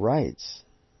are your rights.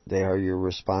 They are your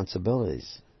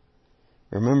responsibilities.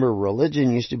 Remember,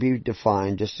 religion used to be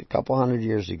defined just a couple hundred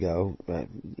years ago,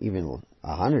 even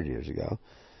 100 years ago,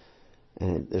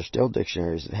 and there's still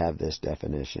dictionaries that have this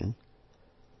definition.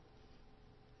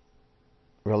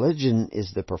 Religion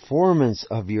is the performance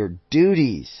of your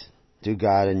duties to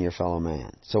God and your fellow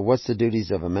man. So what's the duties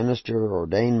of a minister,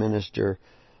 ordained minister,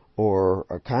 or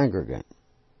a congregant?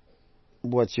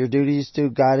 What's your duties to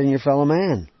God and your fellow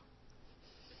man?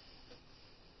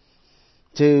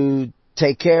 To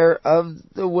take care of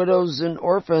the widows and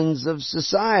orphans of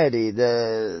society,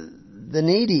 the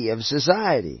needy of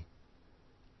society.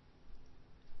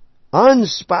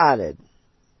 Unspotted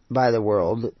by the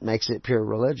world that makes it pure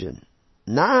religion.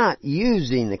 Not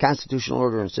using the constitutional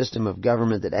order and system of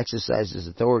government that exercises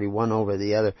authority one over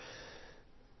the other.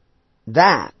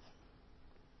 That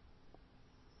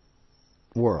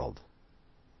world.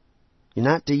 You're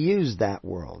not to use that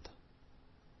world.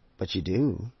 But you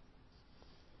do.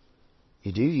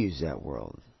 You do use that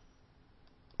world.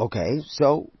 Okay,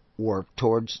 so work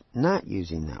towards not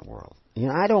using that world. You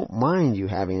know, I don't mind you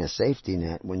having a safety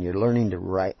net when you're learning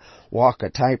to walk a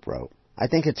tightrope. I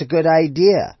think it's a good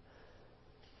idea.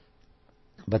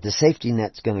 But the safety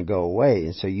net's going to go away,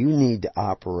 and so you need to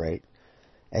operate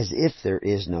as if there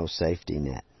is no safety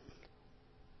net.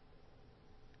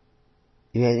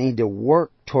 You need to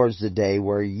work towards the day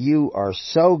where you are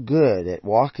so good at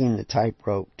walking the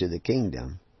tightrope to the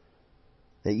kingdom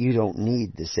that you don't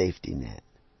need the safety net.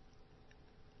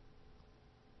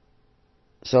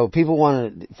 So people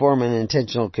want to form an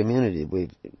intentional community.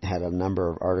 We've had a number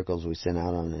of articles we sent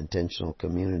out on intentional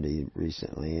community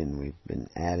recently, and we've been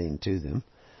adding to them.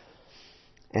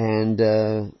 And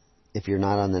if you're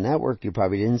not on the network, you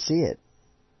probably didn't see it.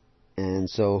 And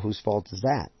so whose fault is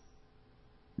that?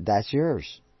 That's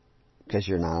yours, because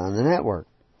you're not on the network.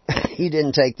 You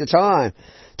didn't take the time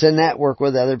to network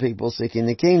with other people seeking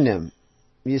the kingdom.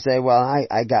 You say, well,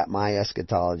 I got my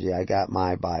eschatology, I got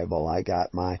my Bible, I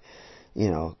got my,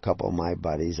 a couple of my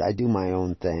buddies. I do my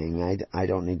own thing. I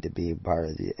don't need to be a part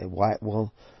of the... Why?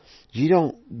 Well, you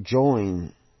don't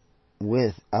join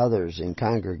with others in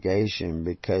congregation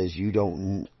because you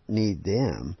don't need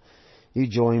them. You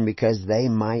join because they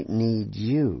might need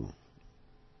you.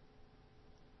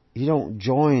 You don't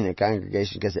join a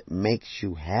congregation because it makes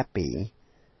you happy,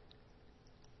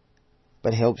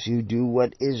 but helps you do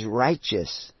what is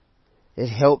righteous. It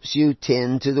helps you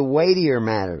tend to the weightier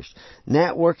matters.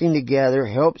 Networking together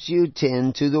helps you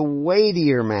tend to the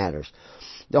weightier matters.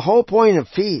 The whole point of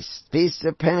feasts, Feast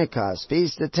of Pentecost,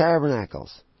 Feast of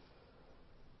Tabernacles,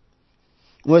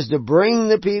 was to bring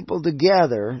the people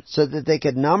together so that they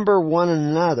could number one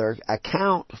another,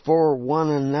 account for one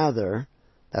another.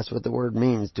 That's what the word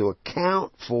means, to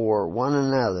account for one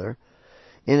another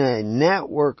in a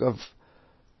network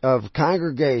of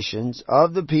congregations,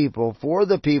 of the people, for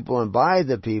the people, and by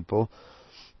the people,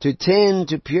 to tend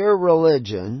to pure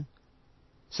religion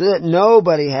so that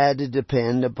nobody had to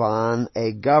depend upon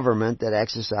a government that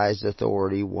exercised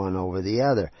authority one over the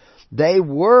other. They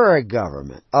were a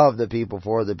government of the people,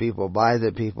 for the people, by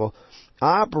the people,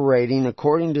 operating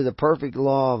according to the perfect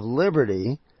law of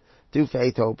liberty through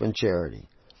faith, hope, and charity.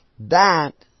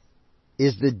 That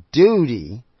is the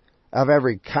duty of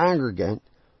every congregant,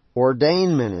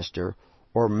 ordained minister,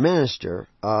 or minister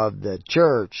of the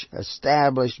church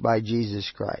established by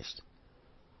Jesus Christ.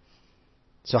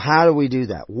 So how do we do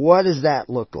that? What does that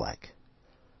look like?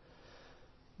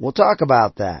 We'll talk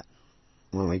about that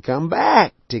when we come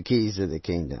back to Keys of the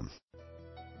Kingdom.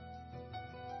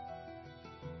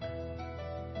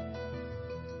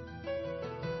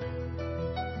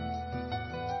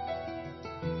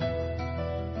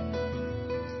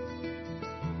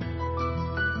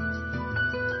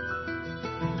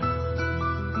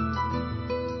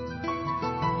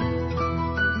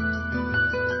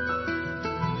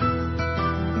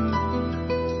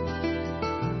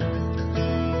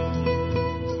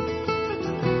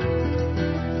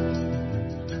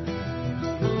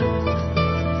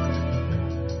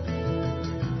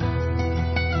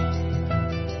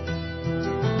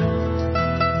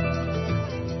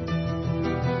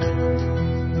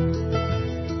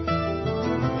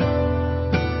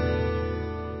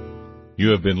 You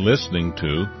have been listening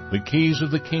to The Keys of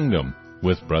the Kingdom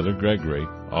with Brother Gregory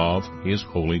of His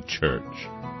Holy Church.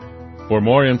 For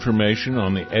more information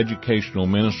on the educational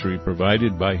ministry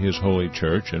provided by His Holy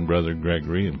Church and Brother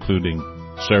Gregory, including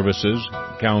services,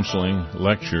 counseling,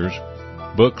 lectures,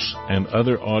 books, and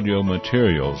other audio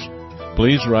materials,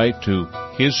 please write to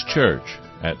His Church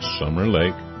at Summer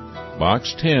Lake,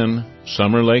 Box 10,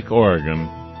 Summer Lake, Oregon,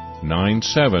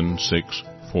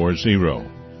 97640.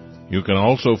 You can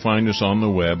also find us on the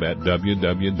web at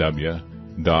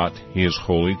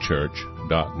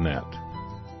www.hisholychurch.net.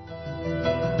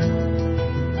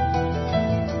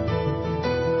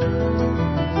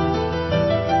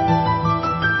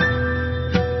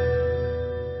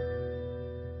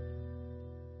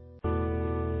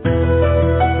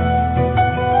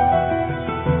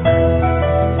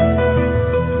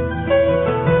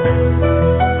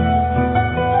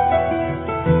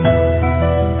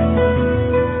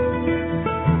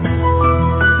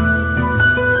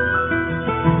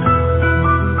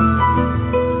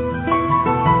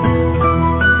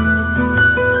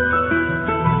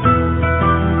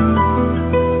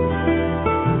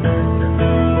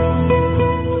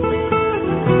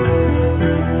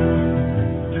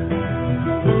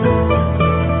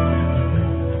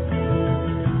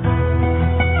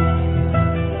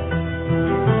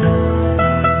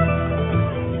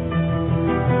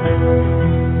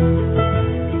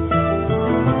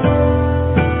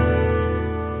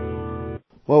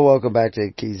 Well, welcome back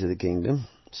to Keys of the Kingdom.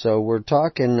 So we're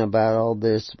talking about all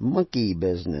this monkey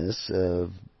business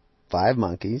of 5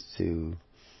 monkeys who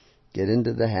get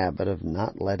into the habit of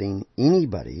not letting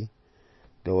anybody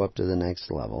go up to the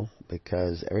next level,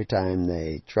 because every time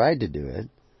they tried to do it,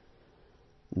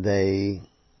 they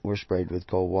were sprayed with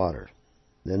cold water.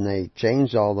 Then they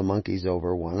changed all the monkeys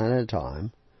over one at a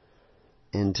time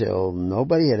until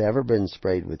nobody had ever been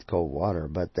sprayed with cold water,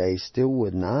 but they still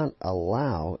would not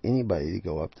allow anybody to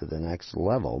go up to the next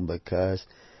level because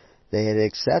they had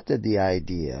accepted the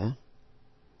idea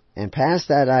and passed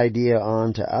that idea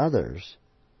on to others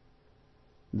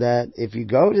that if you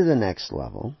go to the next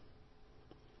level,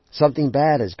 something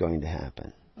bad is going to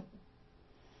happen.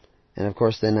 And of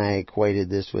course then I equated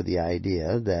this with the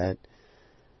idea that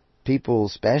people,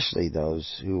 especially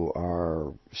those who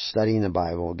are studying the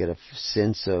Bible, get a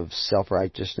sense of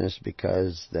self-righteousness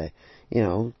because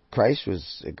Christ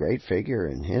was a great figure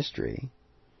in history,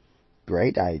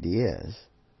 great ideas.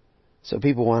 So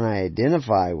people want to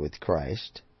identify with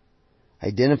Christ,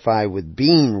 identify with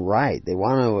being right. They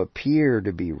want to appear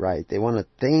to be right. They want to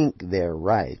think they're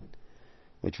right,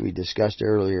 which we discussed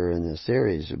earlier in this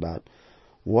series about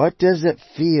what does it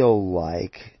feel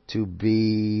like to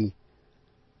be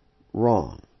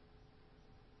wrong.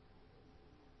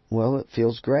 Well, it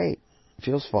feels great. It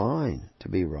feels fine to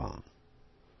be wrong.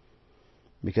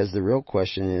 Because the real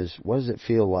question is, what does it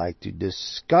feel like to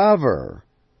discover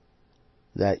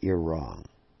that you're wrong?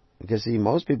 Because see,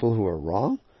 most people who are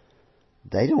wrong,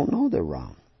 they don't know they're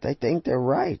wrong. They think they're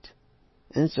right.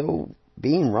 And so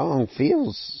being wrong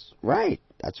feels right.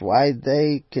 That's why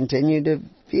they continue to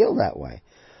feel that way.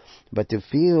 But to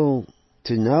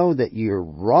know that you're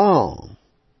wrong,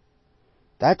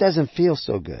 that doesn't feel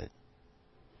so good.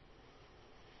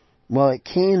 Well, it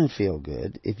can feel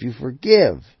good if you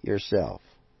forgive yourself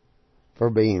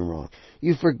for being wrong.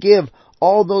 You forgive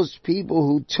all those people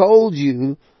who told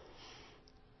you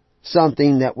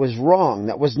something that was wrong,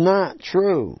 that was not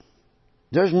true.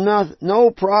 There's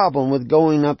no problem with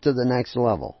going up to the next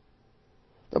level.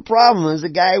 The problem is the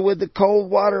guy with the cold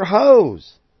water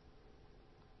hose.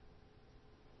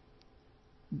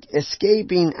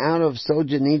 Escaping out of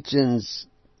Solzhenitsyn's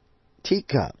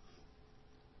teacup.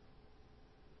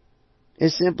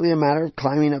 It's simply a matter of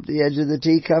climbing up the edge of the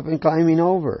teacup and climbing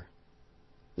over.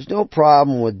 There's no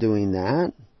problem with doing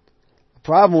that. The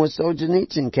problem with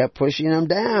Solzhenitsyn kept pushing him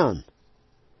down.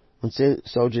 When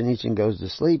Solzhenitsyn goes to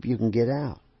sleep, you can get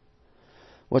out.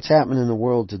 What's happening in the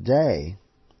world today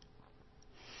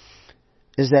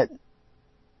is that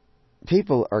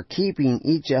people are keeping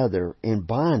each other in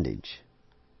bondage,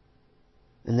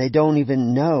 and they don't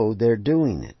even know they're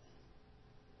doing it.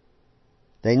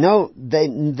 They know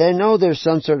there's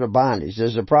some sort of bondage.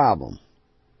 There's a problem.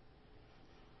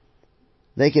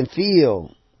 They can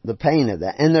feel the pain of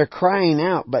that. And they're crying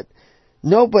out, but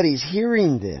nobody's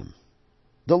hearing them.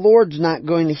 The Lord's not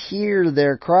going to hear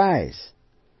their cries.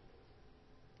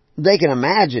 They can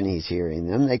imagine He's hearing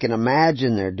them. They can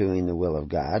imagine they're doing the will of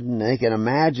God. And they can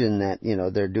imagine that,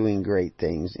 they're doing great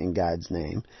things in God's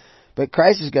name. But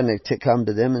Christ is going to come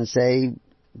to them and say,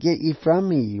 "Get ye from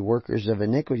me, you workers of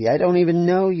iniquity. I don't even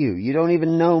know you. You don't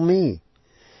even know me."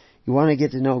 You want to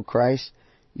get to know Christ?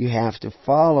 You have to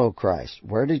follow Christ.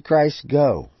 Where did Christ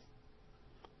go?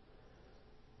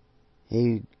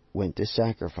 He went to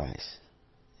sacrifice.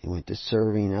 He went to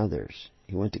serving others.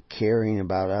 He went to caring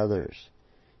about others,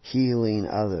 healing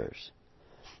others.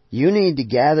 You need to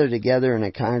gather together in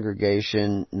a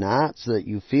congregation not so that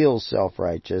you feel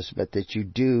self-righteous, but that you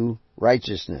do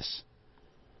righteousness.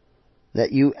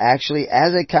 That you actually,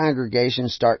 as a congregation,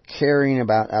 start caring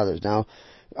about others. Now,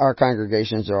 our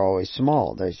congregations are always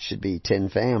small. There should be 10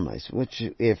 families, which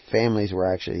if families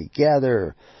were actually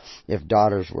together, if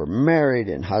daughters were married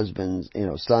and husbands,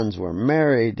 sons were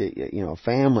married,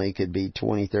 family could be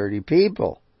 20, 30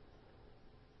 people.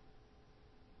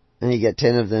 And you get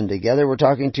 10 of them together, we're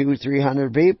talking 200,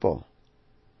 300 people.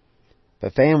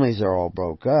 But families are all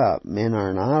broke up. Men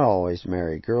are not always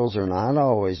married. Girls are not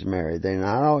always married. They're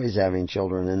not always having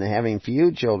children, and they're having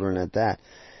few children at that.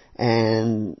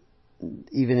 And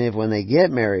even if when they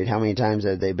get married, how many times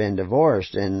have they been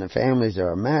divorced? And the families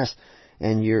are a mess.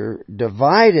 And you're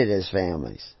divided as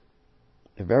families.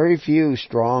 Very few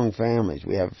strong families.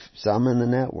 We have some in the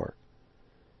network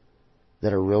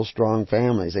that are real strong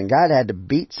families. And God had to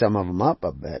beat some of them up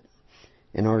a bit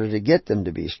in order to get them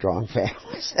to be strong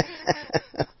families.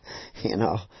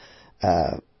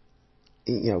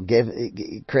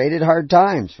 Created hard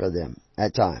times for them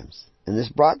at times. And this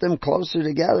brought them closer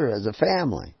together as a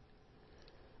family.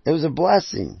 It was a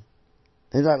blessing.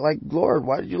 It's like, Lord,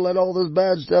 why did you let all this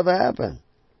bad stuff happen?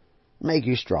 Make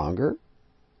you stronger.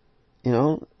 Like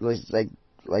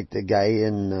the guy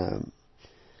in,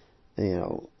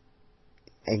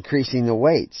 increasing the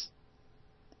weights.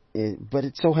 But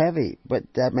it's so heavy, but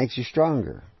that makes you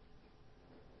stronger.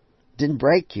 It didn't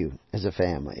break you as a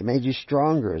family. It made you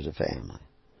stronger as a family.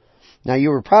 Now, you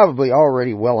were probably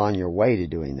already well on your way to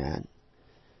doing that.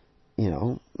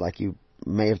 Like you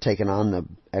may have taken on the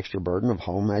extra burden of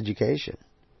home education.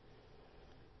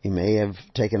 You may have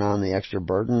taken on the extra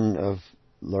burden of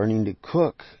learning to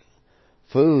cook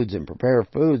foods and prepare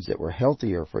foods that were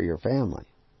healthier for your family.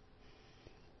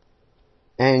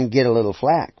 And get a little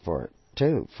flack for it,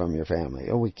 too, from your family.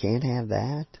 Oh, we can't have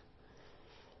that?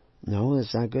 No,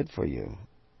 it's not good for you.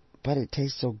 But it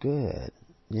tastes so good.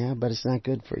 Yeah, but it's not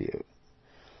good for you.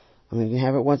 I mean, you can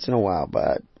have it once in a while,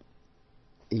 but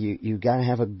you got to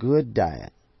have a good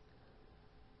diet.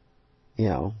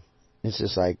 It's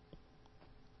just like,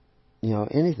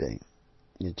 anything.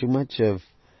 Too much of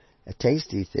a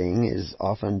tasty thing is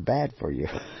often bad for you.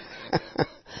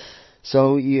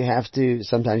 So you have to,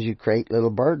 sometimes you create little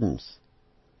burdens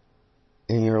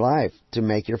in your life to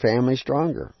make your family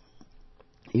stronger.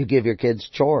 You give your kids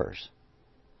chores.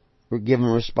 Give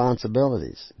them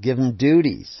responsibilities. Give them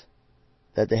duties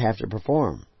that they have to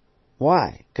perform.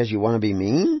 Why? Because you want to be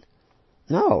mean?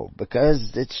 No,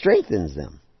 because it strengthens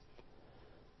them.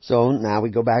 So now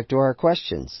we go back to our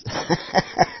questions.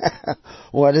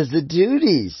 What is the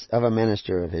duties of a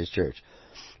minister of his church?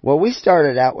 Well, we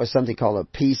started out with something called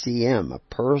a PCM, a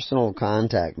personal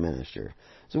contact minister.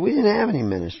 So we didn't have any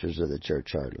ministers of the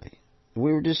church hardly.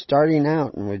 We were just starting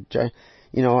out, and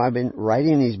I've been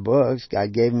writing these books.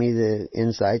 God gave me the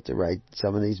insight to write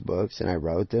some of these books, and I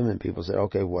wrote them, and people said,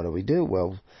 okay, what do we do?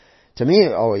 Well, to me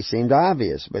it always seemed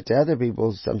obvious, but to other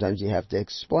people sometimes you have to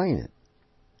explain it.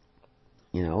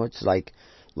 It's like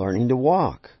learning to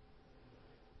walk.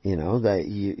 That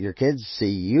your kids see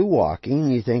you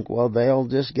walking, you think, well, they'll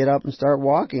just get up and start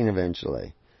walking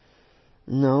eventually.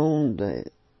 No,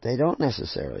 they don't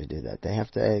necessarily do that. They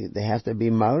have to be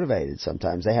motivated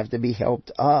sometimes. They have to be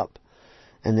helped up.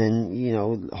 And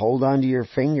then, hold on to your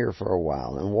finger for a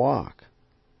while and walk.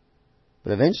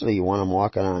 But eventually you want them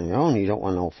walking on their own. You don't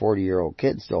want no 40-year-old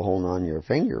kid still holding on to your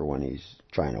finger when he's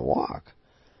trying to walk.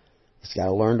 He's got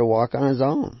to learn to walk on his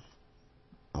own.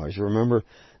 I always remember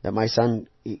that my son,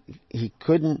 he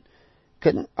couldn't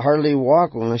hardly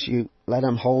walk unless you let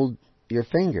him hold your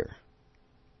finger.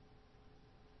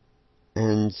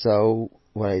 And so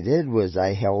what I did was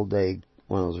I held one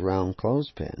of those round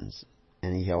clothespins,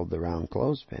 and he held the round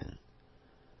clothespin,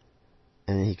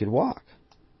 and then he could walk.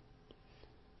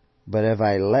 But if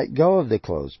I let go of the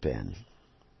clothespin,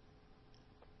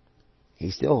 he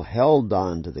still held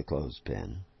on to the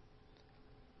clothespin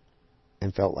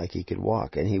and felt like he could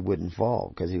walk, and he wouldn't fall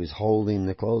because he was holding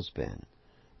the clothespin.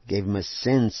 It gave him a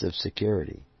sense of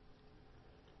security.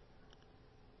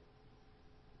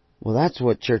 Well, that's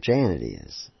what churchianity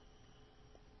is.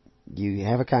 You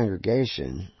have a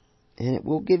congregation, and it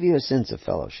will give you a sense of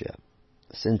fellowship,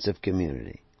 a sense of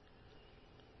community.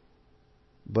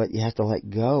 But you have to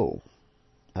let go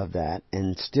of that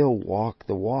and still walk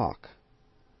the walk.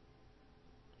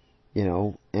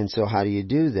 And so how do you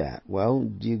do that? Well,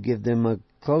 you give them a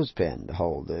clothespin to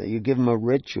hold. You give them a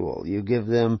ritual. You give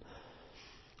them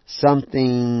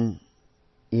something,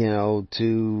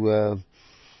 to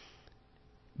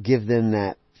give them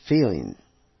that feeling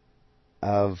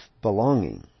of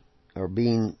belonging or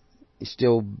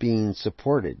still being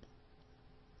supported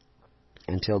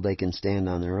until they can stand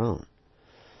on their own.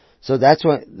 So that's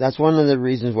one of the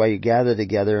reasons why you gather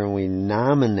together and we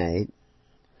nominate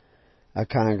a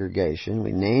congregation.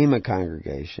 We name a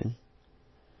congregation.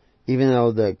 Even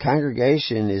though the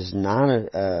congregation is not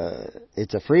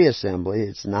it's a free assembly,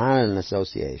 it's not an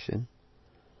association.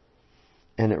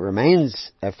 And it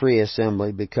remains a free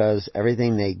assembly because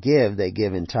everything they give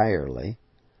entirely.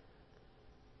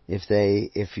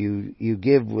 If you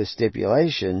give with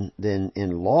stipulation, then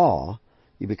in law,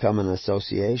 you become an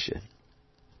association.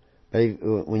 But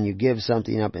when you give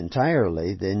something up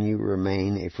entirely, then you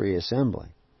remain a free assembly.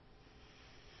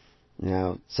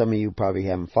 Now, some of you probably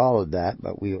haven't followed that,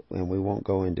 but we won't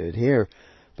go into it here.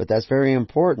 But that's very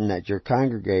important that your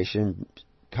congregations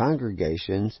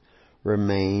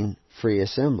remain free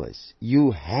assemblies.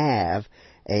 You have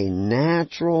a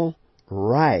natural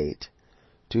right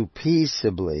to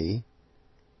peaceably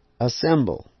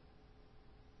assemble.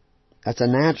 That's a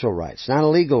natural right. It's not a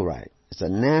legal right. It's a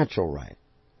natural right.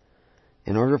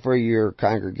 In order for your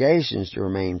congregations to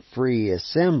remain free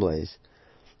assemblies,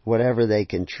 whatever they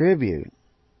contribute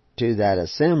to that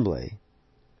assembly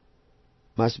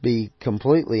must be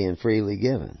completely and freely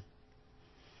given.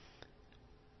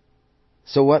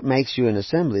 So what makes you an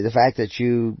assembly? The fact that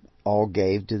you all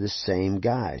gave to the same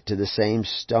guy, to the same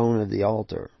stone of the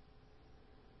altar.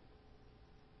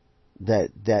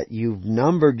 That you've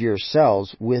numbered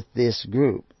yourselves with this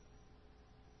group.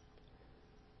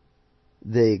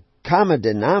 The common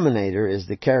denominator is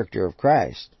the character of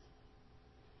Christ.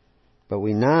 But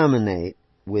we nominate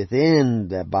within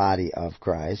the body of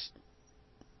Christ,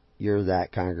 you're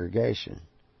that congregation.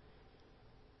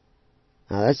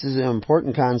 Now this is an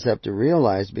important concept to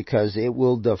realize because it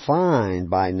will define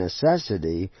by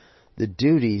necessity the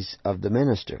duties of the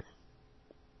minister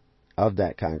of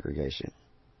that congregation.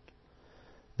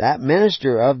 That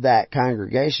minister of that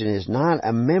congregation is not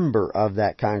a member of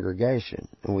that congregation.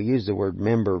 And we use the word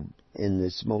member in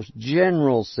this most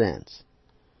general sense.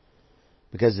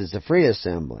 Because it's a free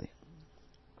assembly.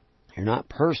 You're not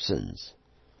persons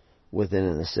within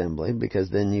an assembly, because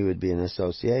then you would be an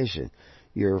association.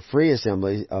 You're a free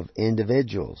assembly of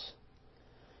individuals.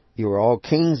 You are all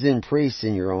kings and priests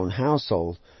in your own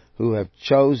household who have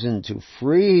chosen to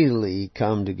freely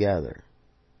come together.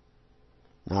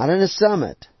 Not in a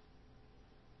summit.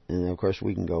 And of course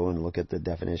we can go and look at the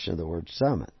definition of the word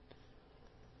summit.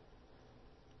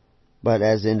 But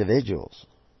as individuals.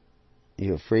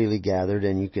 You have freely gathered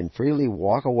and you can freely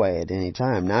walk away at any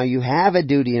time. Now you have a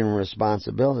duty and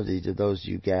responsibility to those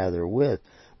you gather with,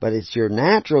 but it's your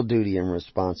natural duty and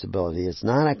responsibility. It's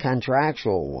not a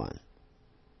contractual one.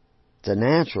 It's a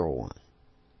natural one.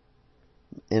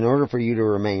 In order for you to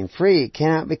remain free, it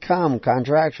cannot become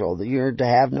contractual. You're to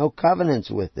have no covenants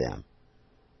with them.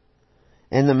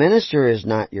 And the minister is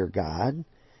not your God.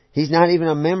 He's not even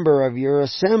a member of your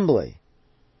assembly.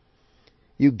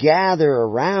 You gather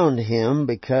around him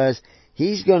because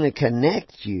he's going to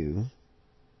connect you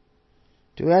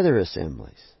to other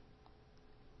assemblies.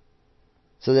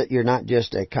 So that you're not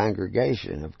just a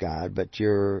congregation of God, but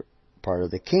you're part of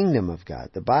the kingdom of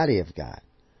God, the body of God.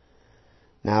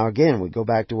 Now again, we go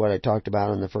back to what I talked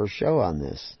about in the first show on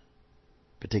this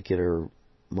particular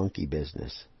monkey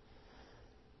business.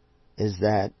 Is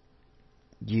that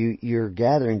you're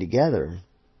gathering together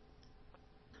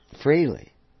freely.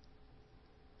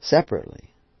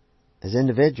 Separately, as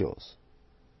individuals,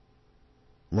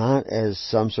 not as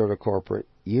some sort of corporate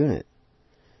unit.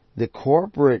 The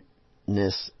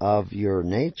corporateness of your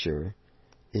nature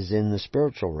is in the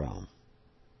spiritual realm.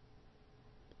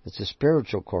 It's a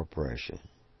spiritual corporation.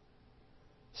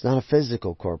 It's not a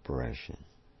physical corporation.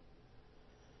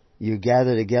 You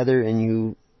gather together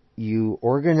and you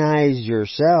organize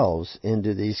yourselves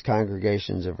into these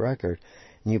congregations of record,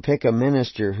 and you pick a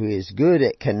minister who is good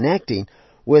at connecting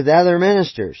with other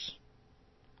ministers.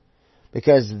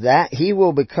 Because that he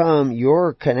will become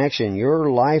your connection,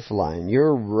 your lifeline,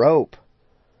 your rope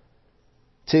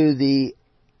to the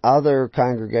other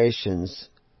congregations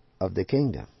of the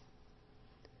kingdom.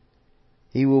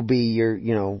 He will be your,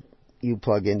 you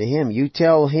plug into him. You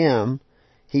tell him,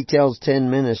 he tells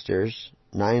 10 ministers,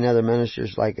 9 other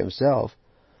ministers like himself,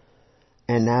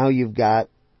 and now you've got,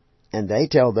 and they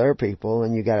tell their people,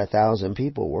 and you've got 1,000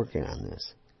 people working on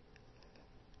this.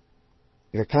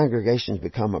 Your congregations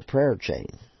become a prayer chain.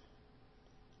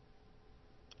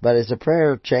 But it's a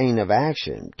prayer chain of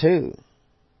action, too.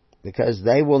 Because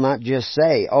they will not just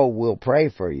say, oh, we'll pray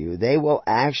for you. They will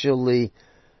actually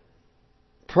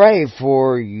pray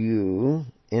for you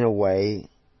in a way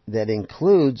that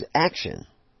includes action.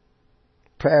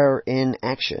 Prayer in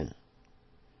action.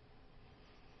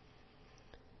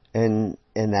 And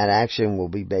that action will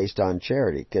be based on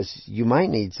charity. Because you might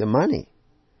need some money.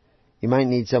 You might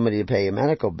need somebody to pay a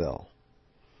medical bill.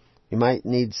 You might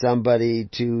need somebody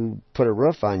to put a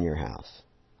roof on your house.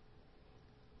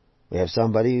 We have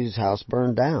somebody whose house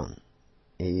burned down.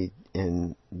 There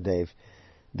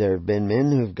have been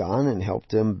men who've gone and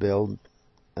helped him build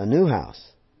a new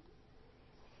house.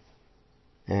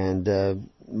 And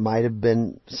might have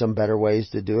been some better ways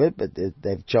to do it, but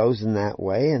they've chosen that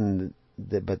way,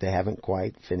 but they haven't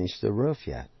quite finished the roof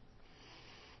yet.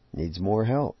 Needs more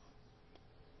help.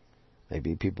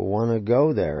 Maybe people want to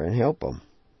go there and help them.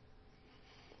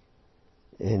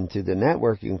 Into the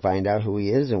network, you can find out who he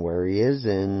is and where he is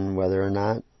and whether or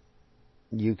not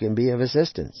you can be of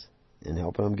assistance in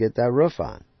helping him get that roof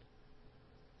on.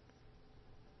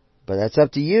 But that's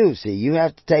up to you. See, you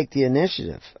have to take the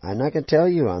initiative. I'm not going to tell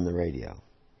you on the radio.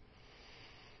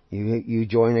 You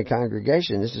join a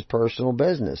congregation. This is personal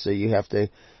business. So you have to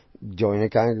join a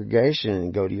congregation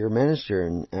and go to your minister.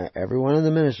 And every one of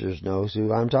the ministers knows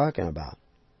who I'm talking about.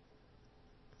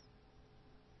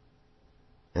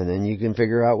 And then you can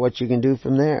figure out what you can do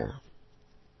from there.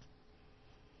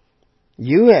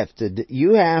 You have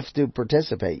to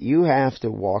participate. You have to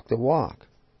walk the walk.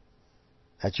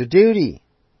 That's your duty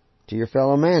to your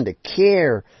fellow man, to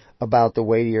care about the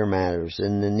weightier matters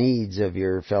and the needs of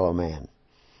your fellow man.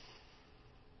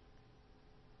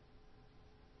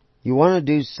 You want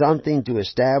to do something to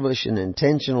establish an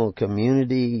intentional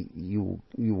community. You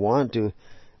want to.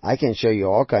 I can show you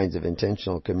all kinds of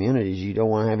intentional communities you don't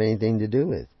want to have anything to do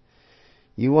with.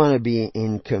 You want to be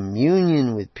in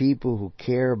communion with people who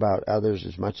care about others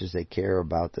as much as they care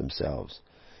about themselves.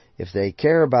 If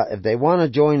they want to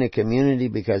join a community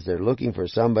because they're looking for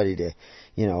somebody to,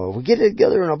 if we get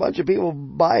together and a bunch of people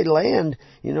buy land,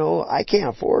 I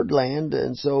can't afford land,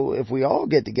 and so if we all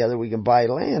get together we can buy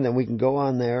land and we can go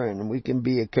on there and we can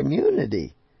be a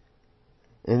community.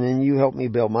 And then you help me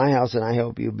build my house and I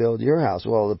help you build your house.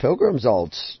 Well, the Pilgrims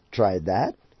all tried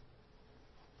that.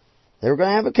 They were going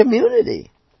to have a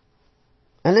community.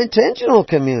 An intentional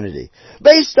community.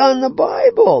 Based on the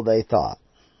Bible, they thought.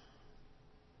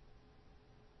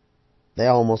 They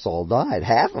almost all died.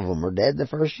 Half of them were dead the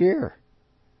first year.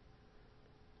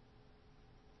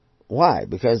 Why?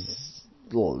 Because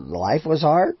life was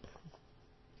hard.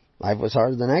 Life was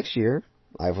hard the next year.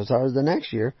 Life was hard the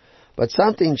next year. But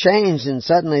something changed and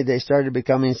suddenly they started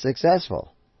becoming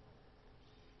successful.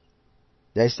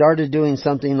 They started doing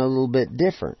something a little bit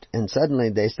different and suddenly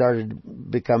they started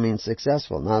becoming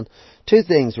successful. Now, two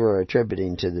things we're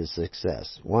attributing to this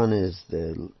success. One is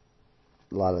a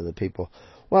lot of the people.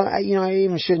 Well, I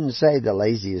even shouldn't say the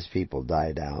laziest people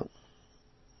died out.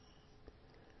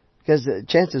 Because the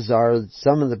chances are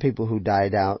some of the people who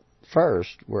died out first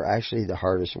were actually the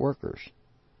hardest workers.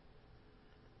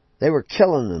 They were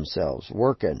killing themselves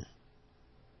working,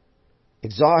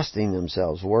 exhausting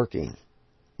themselves working,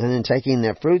 and then taking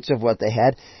the fruits of what they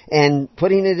had and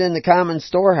putting it in the common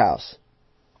storehouse.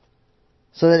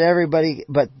 So that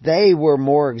but they were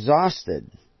more exhausted.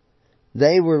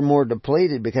 They were more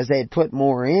depleted because they had put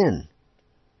more in.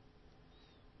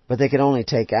 But they could only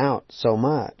take out so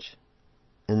much.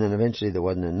 And then eventually there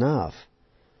wasn't enough.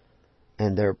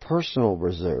 And their personal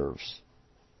reserves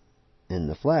in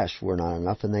the flesh were not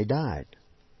enough and they died.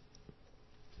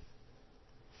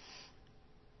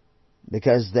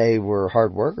 Because they were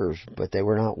hard workers, but they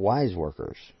were not wise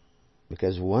workers.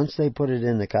 Because once they put it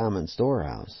in the common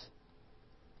storehouse,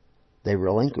 they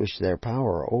relinquished their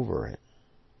power over it.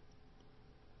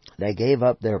 They gave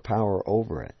up their power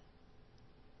over it.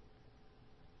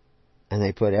 And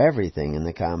they put everything in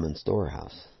the common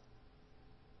storehouse.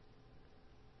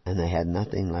 And they had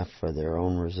nothing left for their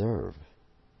own reserve.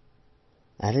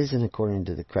 That isn't according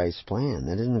to the Christ's plan.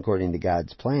 That isn't according to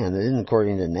God's plan. That isn't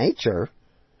according to nature.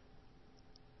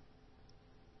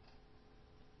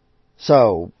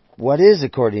 So, what is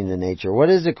according to nature? What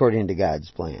is according to God's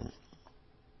plan?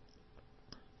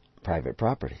 Private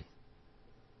property.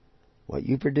 What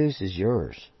you produce is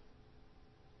yours.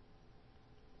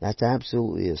 That's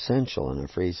absolutely essential in a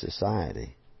free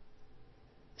society.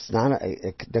 It's not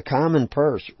the common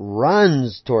purse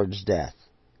runs towards death.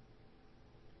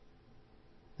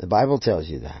 The Bible tells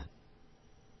you that.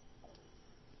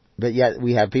 But yet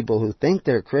we have people who think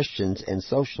they're Christians and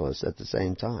socialists at the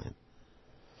same time.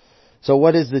 So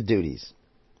what is the duties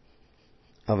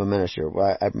of a minister.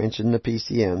 Well, I mentioned the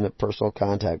PCM, the personal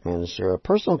contact minister. A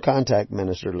personal contact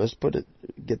minister, let's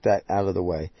get that out of the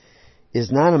way,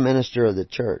 is not a minister of the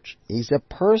church. He's a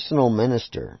personal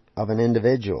minister of an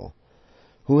individual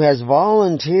who has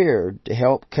volunteered to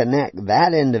help connect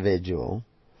that individual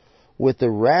with the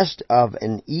rest of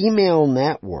an email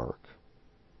network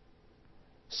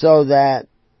so that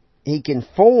he can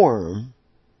form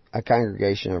a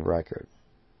congregation of record.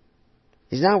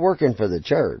 He's not working for the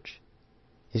church.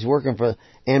 He's working for,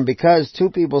 and because two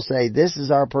people say, this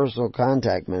is our personal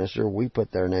contact minister, we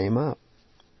put their name up.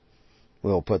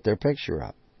 We'll put their picture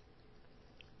up.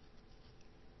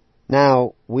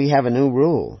 Now, we have a new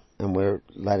rule, and we're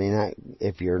letting that,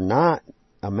 if you're not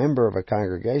a member of a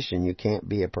congregation, you can't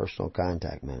be a personal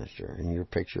contact minister, and your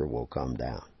picture will come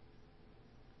down.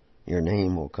 Your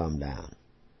name will come down.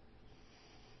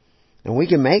 And we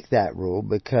can make that rule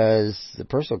because the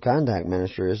personal contact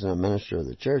minister isn't a minister of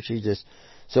the church.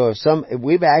 So if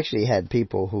we've actually had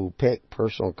people who pick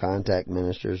personal contact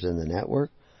ministers in the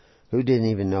network who didn't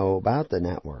even know about the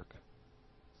network.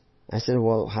 I said,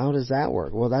 well, how does that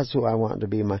work? Well, that's who I want to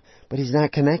be but he's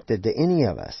not connected to any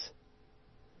of us.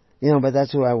 But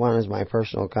that's who I want as my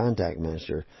personal contact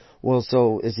minister. Well,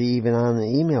 so is he even on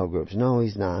the email groups? No,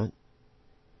 he's not.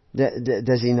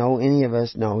 Does he know any of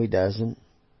us? No, he doesn't.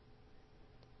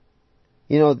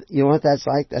 You know what that's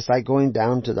like? That's like going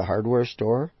down to the hardware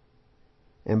store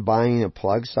and buying a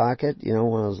plug socket,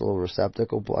 one of those little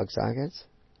receptacle plug sockets,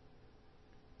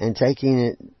 and taking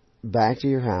it back to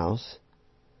your house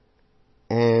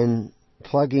and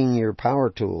plugging your power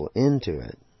tool into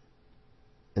it,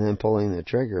 and then pulling the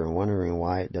trigger and wondering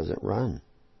why it doesn't run.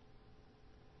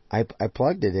 I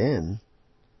plugged it in,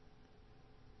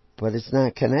 but it's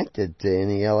not connected to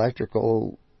any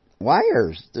electrical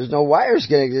wires. There's no wires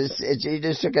connected. You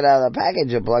just took it out of the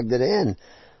package and plugged it in.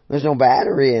 There's no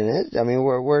battery in it. I mean,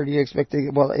 where do you expect to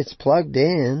get? Well, it's plugged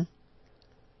in.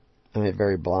 I mean, a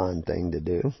very blonde thing to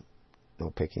do. No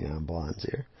picking on blondes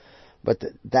here. But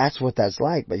that's what that's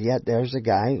like. But yet there's a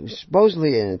guy who's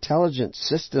supposedly an intelligent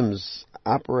systems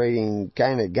operating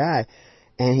kind of guy,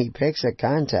 and he picks a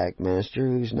contact minister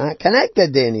who's not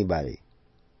connected to anybody.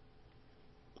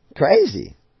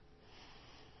 Crazy.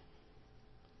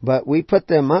 But we put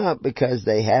them up because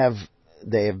they have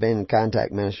been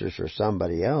contact ministers for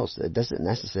somebody else. That doesn't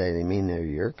necessarily mean they're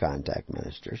your contact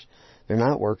ministers. They're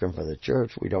not working for the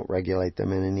church. We don't regulate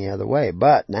them in any other way.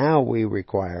 But now we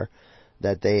require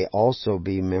that they also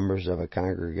be members of a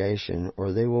congregation,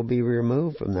 or they will be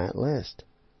removed from that list.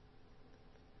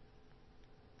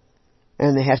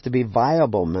 And they have to be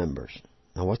viable members.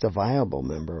 Now, what's a viable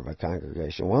member of a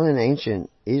congregation? Well, in ancient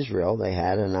Israel, they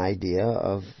had an idea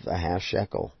of a half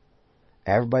shekel.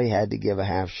 Everybody had to give a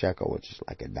half shekel, which is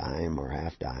like a dime or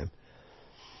half dime.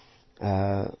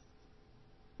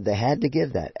 They had to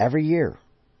give that every year,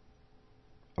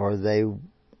 or they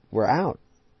were out.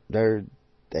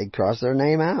 They'd cross their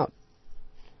name out.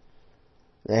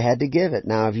 They had to give it.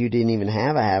 Now, if you didn't even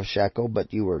have a half shekel,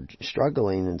 but you were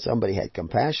struggling and somebody had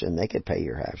compassion, they could pay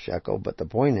your half shekel. But the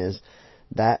point is,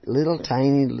 that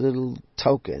tiny little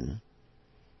token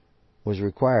was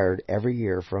required every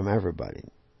year from everybody.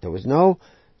 There was no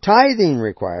tithing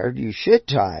required. You should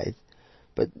tithe,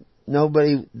 but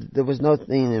there was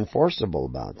nothing enforceable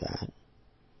about that.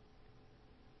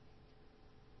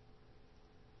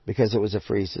 Because it was a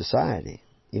free society.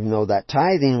 Even though that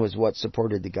tithing was what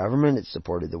supported the government, it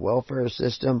supported the welfare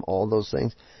system, all those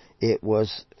things, it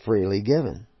was freely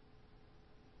given.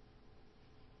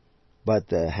 But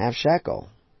the half shekel,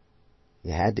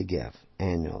 you had to give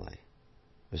annually.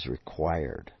 It was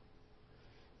required.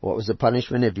 What was the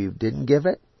punishment if you didn't give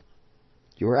it?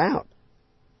 You were out.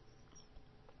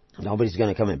 Nobody's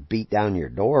going to come and beat down your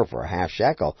door for a half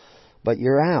shekel, but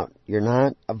you're out. You're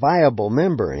not a viable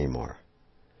member anymore.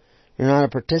 You're not a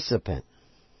participant.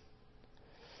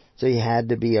 So you had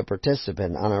to be a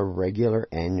participant on a regular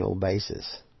annual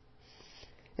basis.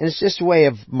 And it's just a way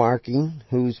of marking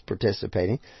who's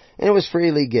participating. And it was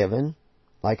freely given,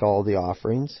 like all the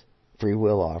offerings, free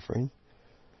will offering.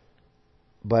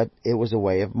 But it was a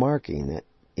way of marking it.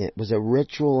 It was a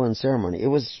ritual and ceremony. It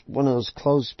was one of those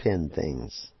clothespin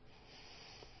things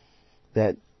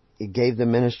that it gave the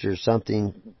minister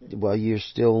something, well, you're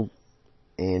still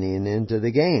anteing into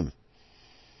the game.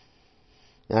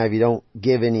 Now, if you don't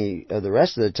give any of the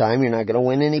rest of the time, you're not going to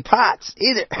win any pots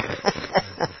either.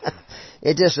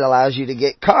 It just allows you to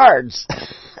get cards.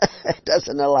 It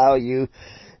doesn't allow you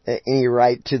any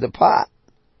right to the pot.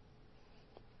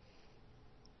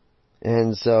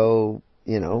 And so,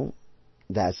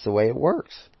 that's the way it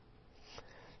works.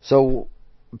 So,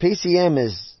 PCM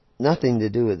is nothing to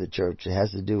do with the church. It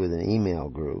has to do with an email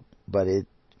group, but it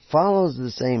follows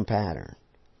the same pattern.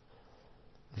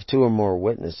 If 2 or more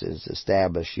witnesses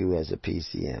establish you as a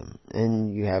PCM,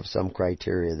 and you have some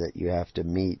criteria that you have to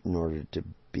meet in order to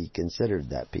be considered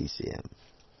that PCM.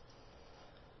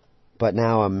 But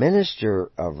now a minister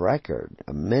of record,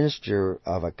 a minister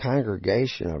of a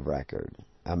congregation of record,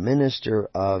 a minister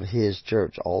of his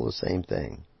church, all the same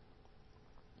thing.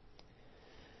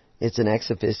 It's an ex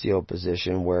officio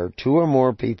position where 2 or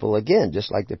more people, again,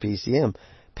 just like the PCM,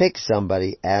 pick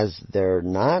somebody as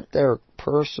not their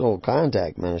personal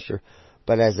contact minister,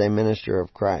 but as a minister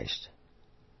of Christ.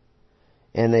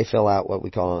 And they fill out what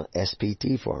we call an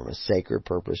SPT form, a Sacred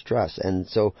Purpose Trust. And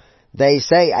so they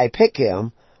say, I pick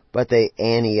him, but they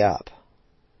ante up.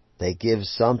 They give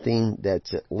something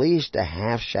that's at least a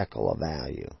half shekel of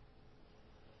value.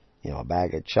 A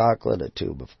bag of chocolate, a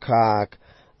tube of cock,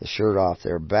 the shirt off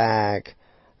their back,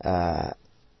 a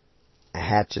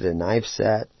hatchet and knife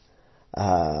set.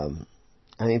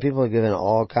 People are given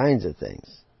all kinds of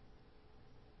things.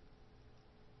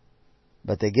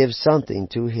 But they give something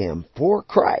to him for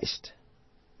Christ,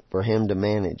 for him to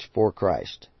manage for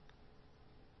Christ.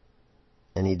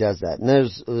 And he does that. And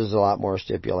there's a lot more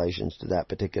stipulations to that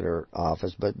particular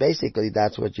office, but basically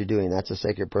that's what you're doing. That's a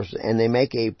sacred person. And they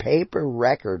make a paper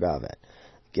record of it.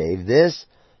 Gave this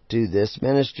to this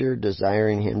minister,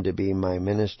 desiring him to be my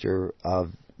minister of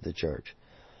the church.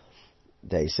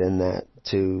 They send that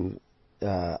to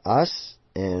us,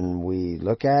 and we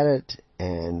look at it,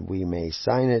 and we may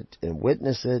sign it and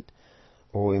witness it,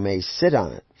 or we may sit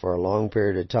on it for a long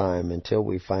period of time until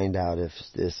we find out if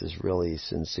this is really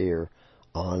sincere,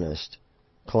 honest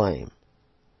claim.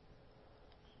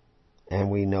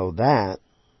 And we know that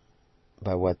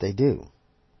by what they do.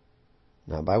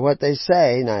 Not by what they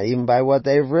say, not even by what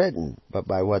they've written, but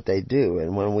by what they do.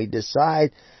 And when we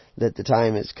decide that the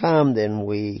time has come, then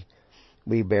we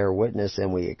bear witness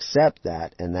and we accept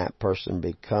that, and that person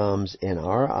becomes, in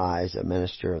our eyes, a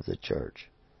minister of the church.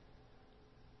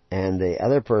 And the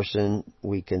other person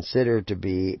we consider to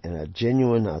be a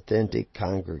genuine, authentic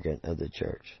congregant of the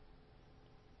church.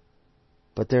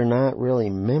 But they're not really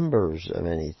members of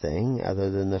anything other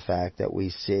than the fact that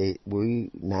we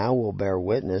now will bear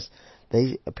witness.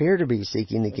 They appear to be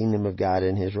seeking the kingdom of God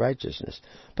and His righteousness.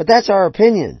 But that's our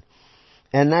opinion.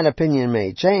 And that opinion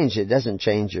may change. It doesn't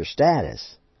change your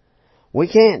status. We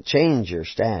can't change your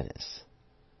status.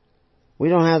 We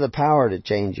don't have the power to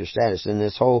change your status. In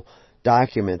this whole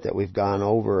document that we've gone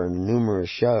over in numerous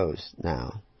shows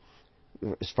now,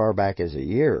 as far back as a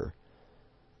year,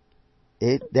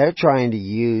 they're trying to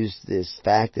use this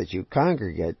fact that you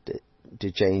congregate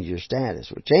to change your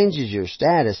status. What changes your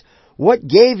status? What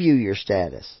gave you your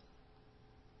status?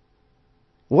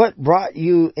 What brought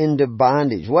you into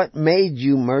bondage? What made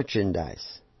you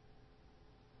merchandise?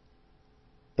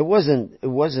 It wasn't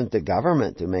the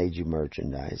government that made you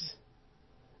merchandise.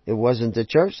 It wasn't the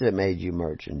church that made you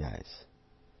merchandise.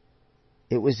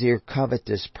 It was your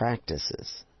covetous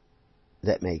practices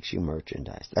that makes you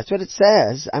merchandise. That's what it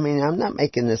says. I'm not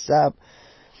making this up.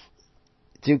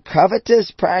 Through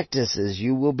covetous practices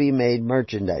you will be made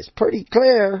merchandise. Pretty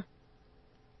clear.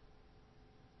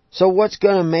 So what's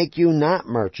going to make you not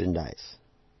merchandise?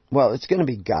 Well, it's going to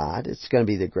be God. It's going to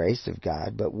be the grace of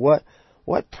God. But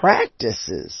what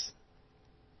practices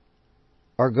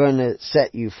are going to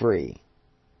set you free?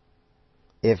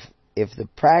 If the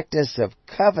practice of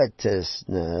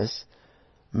covetousness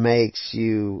makes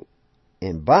you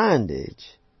in bondage,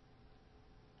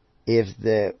 if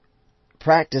the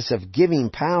practice of giving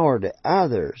power to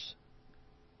others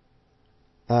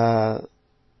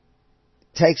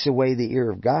takes away the ear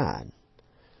of God,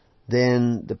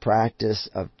 then the practice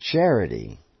of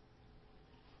charity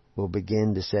will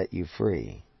begin to set you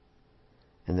free.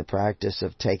 And the practice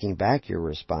of taking back your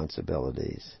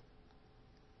responsibilities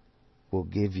will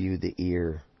give you the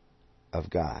ear of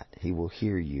God. He will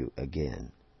hear you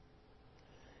again.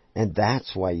 And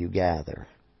that's why you gather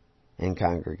in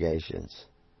congregations.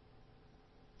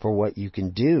 For what you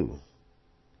can do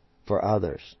for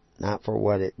others, not for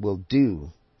what it will do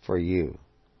for you.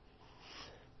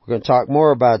 We're going to talk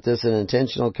more about this in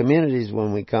Intentional Communities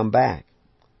when we come back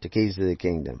to Keys to the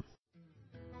Kingdom.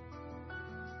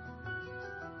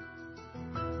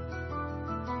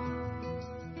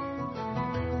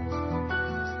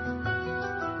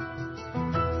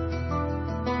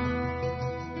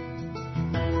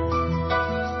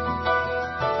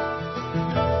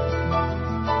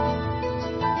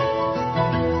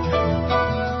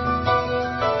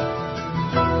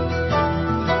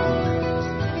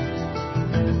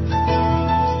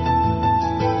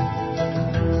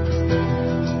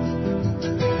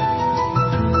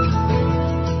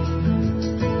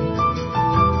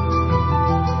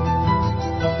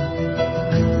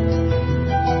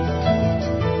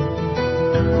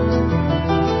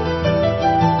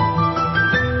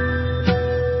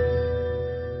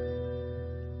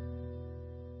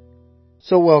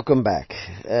 So welcome back.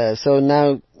 So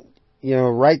now,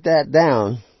 write that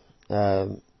down.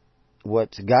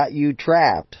 What's got you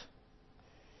trapped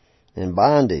in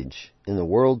bondage in the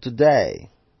world today,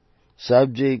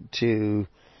 subject to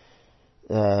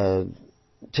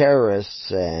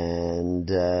terrorists and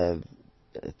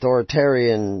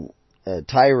authoritarian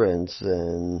tyrants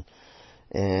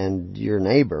and your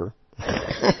neighbor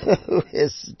who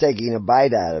is taking a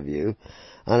bite out of you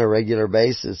on a regular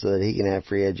basis so that he can have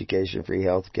free education, free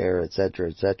health care, etc.,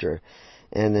 etc.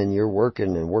 And then you're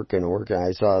working and working and working.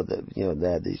 I saw that,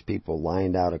 they had these people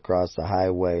lined out across the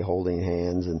highway holding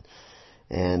hands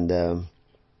and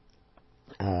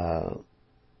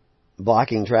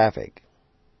blocking traffic.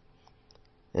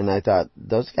 And I thought,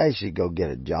 those guys should go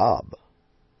get a job.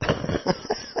 I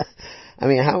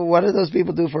mean, what do those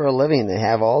people do for a living? They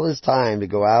have all this time to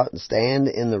go out and stand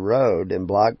in the road and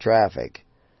block traffic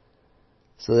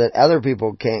so that other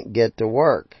people can't get to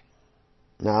work.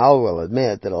 Now, I will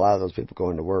admit that a lot of those people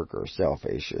going to work are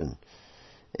selfish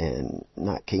and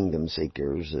not kingdom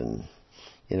seekers, and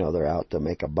they're out to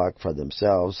make a buck for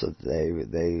themselves so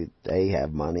that they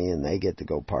have money and they get to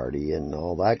go party and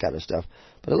all that kind of stuff.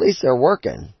 But at least they're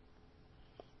working.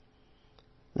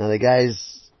 Now the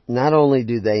guys, not only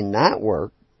do they not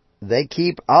work, they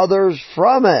keep others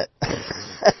from it.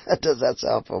 Does that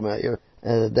sound familiar?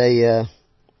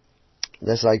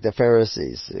 That's like the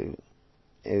Pharisees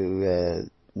who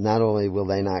not only will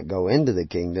they not go into the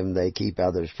kingdom, they keep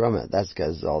others from it. That's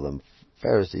because all them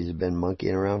Pharisees have been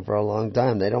monkeying around for a long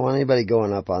time. They don't want anybody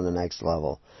going up on the next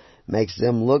level. Makes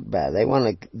them look bad. They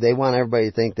want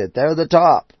everybody to think that they're the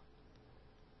top.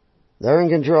 They're in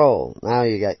control. Now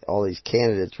you got all these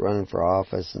candidates running for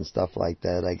office and stuff like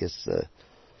that. I guess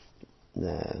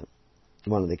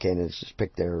one of the candidates just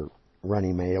picked their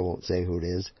running mate. I won't say who it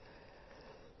is.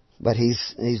 But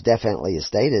he's definitely a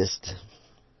statist.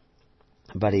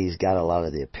 But he's got a lot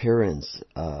of the appearance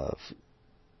of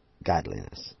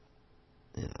godliness.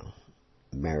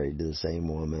 Married to the same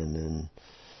woman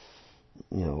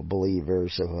and, believer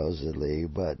supposedly.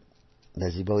 But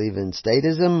does he believe in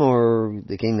statism or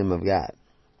the kingdom of God?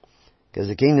 Because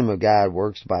the kingdom of God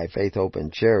works by faith, hope,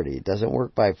 and charity. It doesn't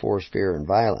work by force, fear, and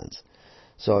violence.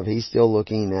 So if he's still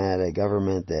looking at a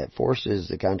government that forces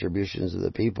the contributions of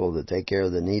the people to take care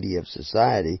of the needy of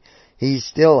society, he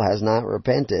still has not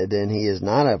repented, and he is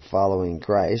not following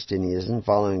Christ, and he isn't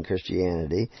following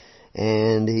Christianity,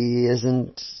 and he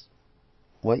isn't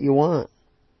what you want.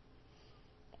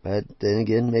 But then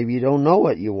again, maybe you don't know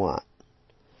what you want.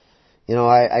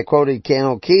 I quoted Ken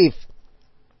O'Keefe,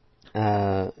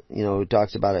 who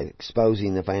talks about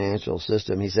exposing the financial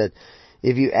system. He said,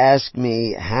 if you ask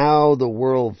me how the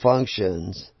world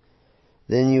functions,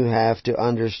 then you have to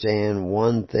understand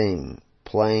one thing,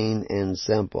 plain and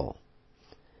simple.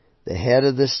 The head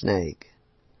of the snake,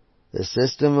 the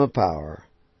system of power,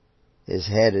 is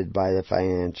headed by the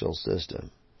financial system.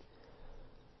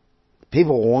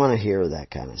 People want to hear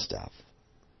that kind of stuff.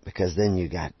 Because then you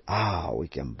got, we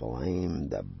can blame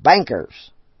the bankers.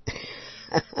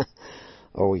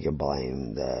 Or we can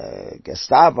blame the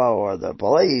Gestapo or the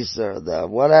police or the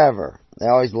whatever. They're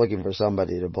always looking for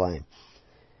somebody to blame.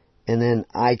 And then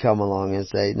I come along and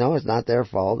say, no, it's not their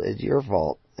fault, it's your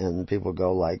fault. And people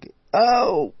go like,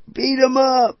 beat him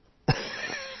up.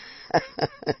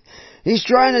 He's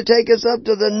trying to take us up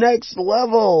to the next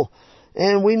level.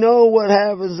 And we know what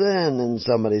happens then. And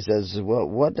somebody says, well,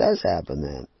 what does happen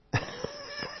then?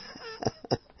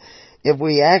 If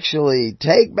we actually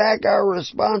take back our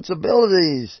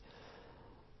responsibilities,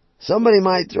 somebody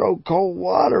might throw cold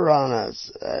water on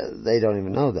us. They don't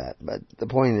even know that. But the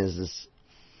point is this,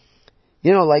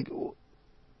 like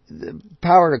the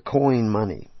power to coin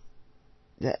money.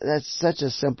 That's such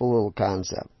a simple little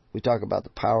concept. We talk about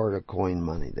the power to coin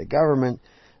money. The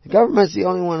government's the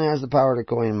only one that has the power to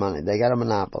coin money. They got a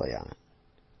monopoly on it.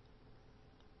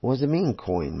 What does it mean,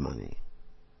 coin money?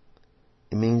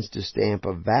 It means to stamp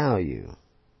a value,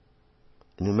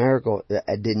 a numerical,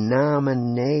 a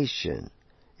denomination,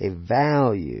 a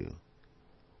value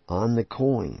on the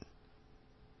coin.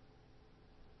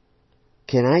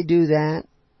 Can I do that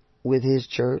with his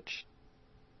church?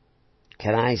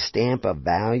 Can I stamp a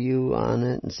value on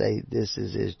it and say this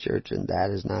is his church and that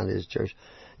is not his church?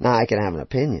 Now I can have an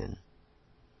opinion.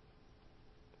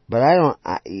 But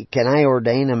can I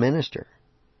ordain a minister?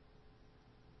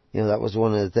 That was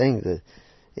one of the things that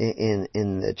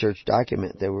in the church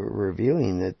document they were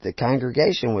reviewing, that the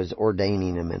congregation was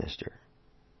ordaining a minister.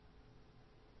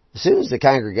 As soon as the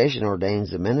congregation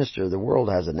ordains a minister, the world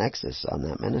has a nexus on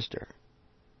that minister.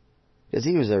 Because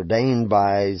he was ordained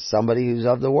by somebody who's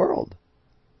of the world.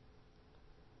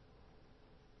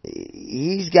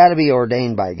 he's got to be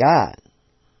ordained by God.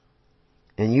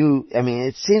 And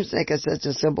it seems like it's such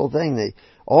a simple thing that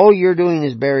all you're doing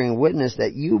is bearing witness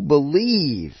that you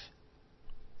believe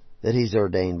that he's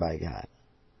ordained by God.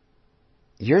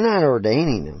 You're not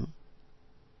ordaining him.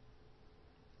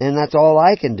 And that's all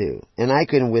I can do. And I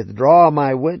can withdraw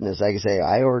my witness. I can say,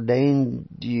 I ordained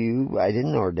you. I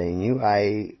didn't ordain you.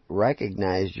 I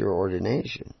recognized your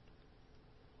ordination.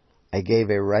 I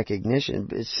gave a recognition.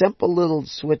 A simple little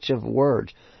switch of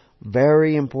words.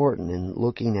 Very important in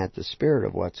looking at the spirit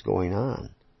of what's going on.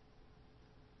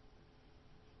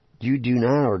 You do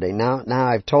not ordain. Now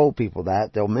I've told people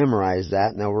that. They'll memorize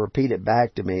that and they'll repeat it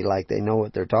back to me like they know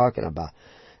what they're talking about.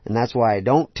 And that's why I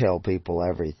don't tell people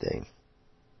everything.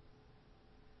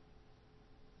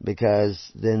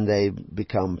 Because then they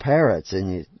become parrots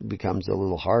and it becomes a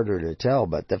little harder to tell.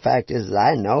 But the fact is that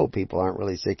I know people aren't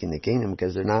really seeking the kingdom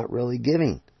because they're not really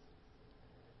giving.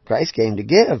 Christ came to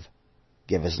give.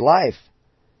 Give his life.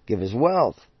 Give his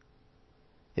wealth.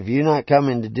 If you're not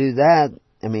coming to do that,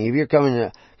 if you're coming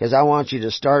to, because I want you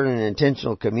to start an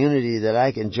intentional community that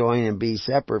I can join and be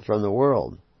separate from the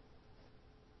world.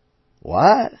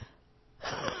 What?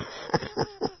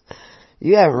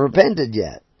 You haven't repented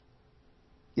yet.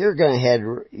 You're going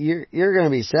to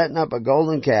be setting up a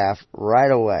golden calf right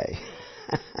away.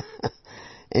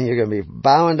 And you're going to be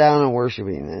bowing down and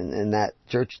worshiping. And that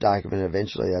church document,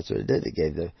 eventually, that's what it did. It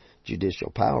gave the judicial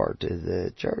power to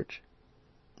the church.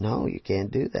 No, you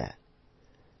can't do that.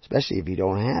 Especially if you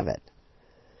don't have it.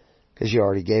 Because you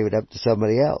already gave it up to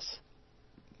somebody else.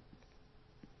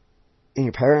 And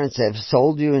your parents have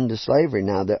sold you into slavery.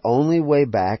 Now, the only way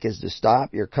back is to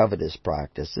stop your covetous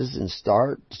practices and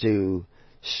start to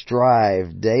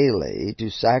strive daily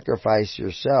to sacrifice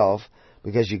yourself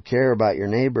because you care about your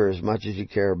neighbor as much as you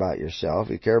care about yourself.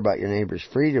 You care about your neighbor's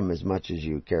freedom as much as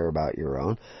you care about your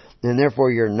own. And therefore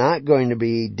you're not going to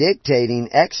be dictating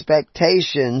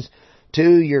expectations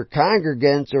to your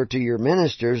congregants or to your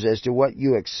ministers as to what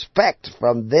you expect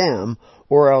from them,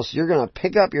 or else you're going to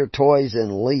pick up your toys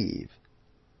and leave.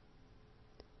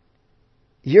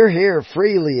 You're here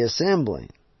freely assembling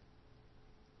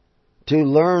to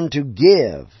learn to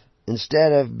give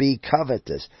instead of be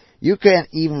covetous. You can't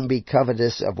even be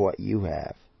covetous of what you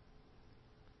have,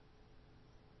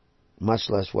 much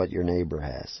less what your neighbor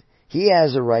has. He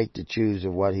has a right to choose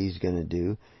of what he's going to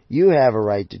do. You have a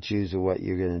right to choose of what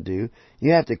you're going to do.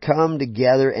 You have to come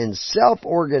together and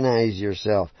self-organize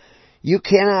yourself. You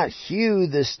cannot hew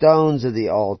the stones of the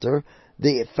altar.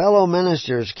 The fellow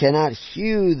ministers cannot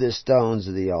hew the stones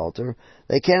of the altar.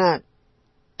 They cannot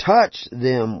touch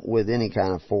them with any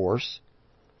kind of force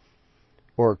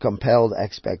or compelled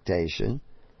expectation.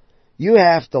 You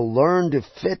have to learn to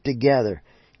fit together.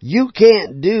 You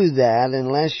can't do that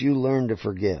unless you learn to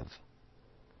forgive.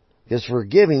 Because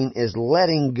forgiving is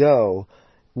letting go,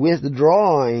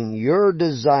 withdrawing your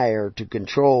desire to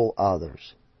control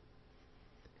others.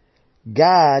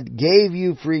 God gave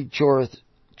you free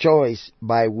choice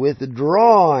by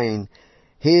withdrawing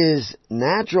His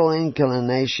natural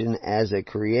inclination as a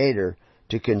creator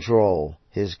to control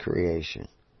His creation.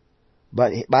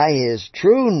 But by His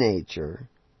true nature,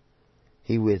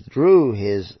 He withdrew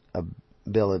His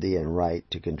ability and right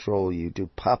to control you, to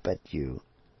puppet you,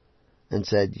 and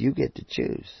said, you get to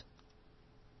choose.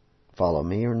 Follow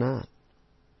me or not.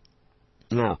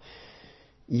 Now,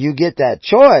 you get that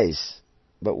choice,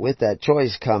 but with that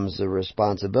choice comes the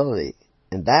responsibility.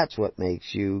 And that's what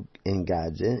makes you in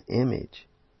God's image.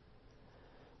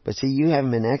 But see, you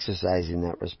haven't been exercising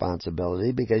that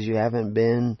responsibility because you haven't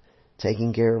been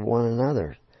taking care of one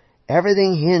another.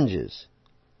 Everything hinges.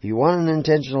 If you want an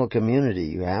intentional community,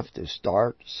 you have to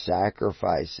start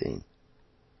sacrificing.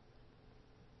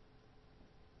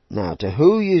 Now, to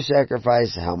who you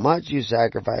sacrifice, how much you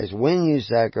sacrifice, when you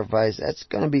sacrifice, that's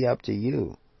going to be up to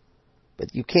you.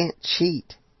 But you can't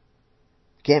cheat.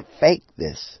 You can't fake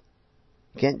this.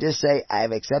 You can't just say,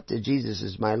 I've accepted Jesus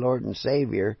as my Lord and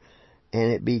Savior,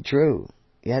 and it be true.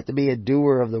 You have to be a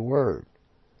doer of the Word.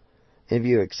 If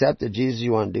you accepted Jesus,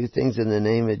 you want to do things in the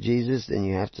name of Jesus, then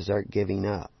you have to start giving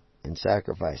up and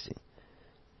sacrificing.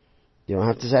 You don't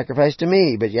have to sacrifice to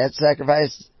me, but you have to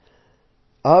sacrifice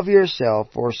of yourself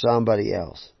for somebody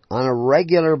else on a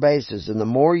regular basis. And the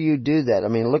more you do that,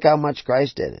 look how much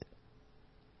Christ did it.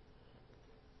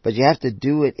 But you have to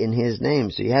do it in His name.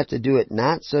 So you have to do it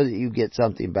not so that you get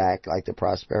something back like the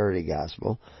prosperity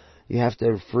gospel. You have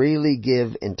to freely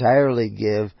give, entirely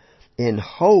give, in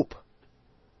hope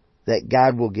that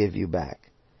God will give you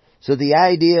back. So the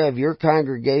idea of your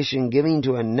congregation giving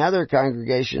to another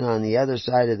congregation on the other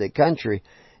side of the country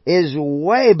is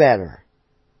way better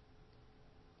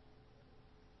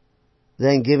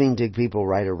than giving to people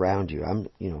right around you.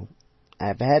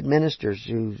 I've had ministers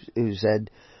who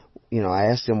said, I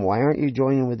asked them, why aren't you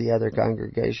joining with the other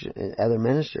congregation, other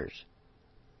ministers?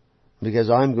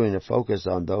 Because I'm going to focus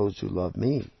on those who love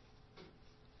me.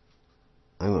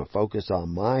 I'm going to focus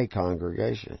on my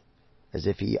congregation, as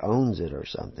if he owns it or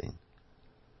something.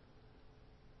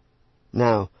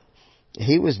 Now,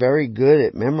 he was very good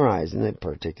at memorizing that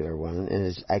particular one,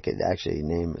 and I could actually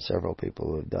name several people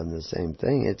who have done the same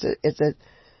thing.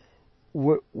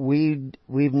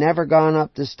 We've never gone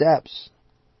up the steps.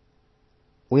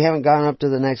 We haven't gone up to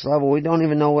the next level. We don't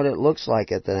even know what it looks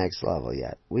like at the next level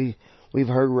yet. We've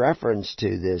heard reference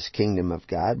to this kingdom of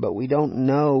God, but we don't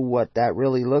know what that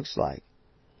really looks like.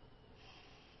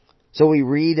 So we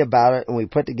read about it and we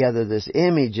put together this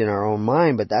image in our own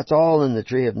mind, but that's all in the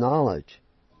tree of knowledge.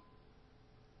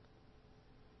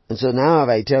 And so now if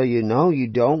I tell you, no, you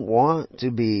don't want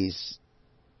to be,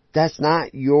 that's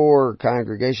not your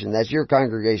congregation. That's your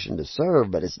congregation to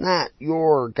serve, but it's not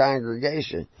your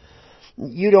congregation.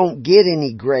 You don't get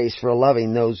any grace for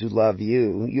loving those who love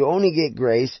you. You only get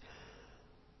grace,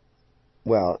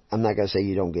 well, I'm not going to say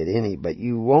you don't get any, but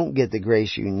you won't get the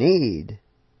grace you need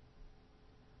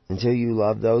until you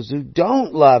love those who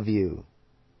don't love you.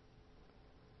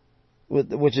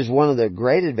 Which is one of the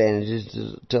great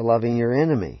advantages to loving your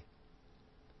enemy.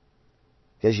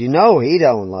 Because he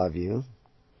don't love you.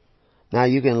 Now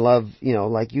you can love,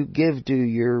 like you give to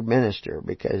your minister,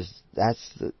 because that's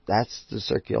the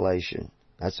circulation.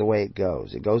 That's the way it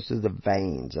goes. It goes through the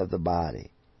veins of the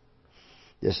body.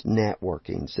 This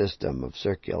networking system of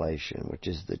circulation, which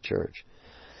is the church.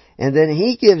 And then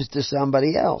he gives to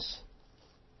somebody else.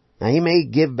 Now he may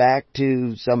give back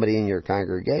to somebody in your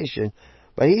congregation,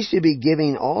 but he should be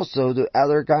giving also to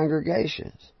other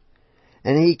congregations.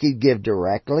 And he could give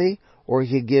directly, or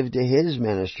he could give to his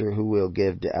minister who will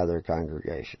give to other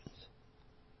congregations.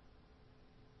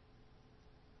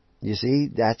 You see,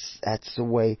 that's the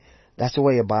way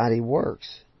a body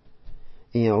works.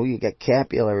 You get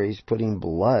capillaries putting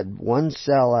blood one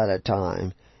cell at a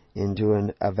time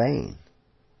into a vein.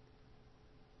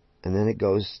 And then it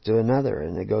goes to another,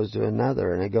 and it goes to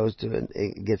another, and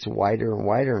it gets wider and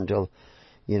wider until,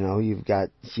 you've got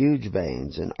huge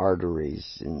veins and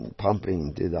arteries and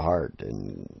pumping through the heart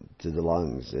and to the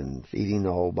lungs and feeding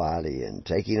the whole body and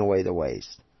taking away the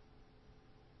waste.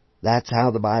 That's how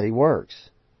the body works.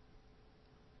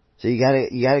 So you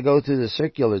gotta go through the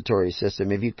circulatory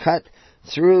system. If you cut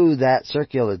through that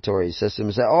circulatory system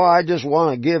and say, I just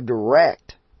want to give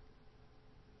direct.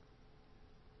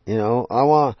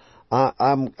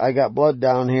 I got blood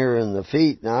down here in the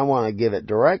feet and I want to give it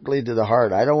directly to the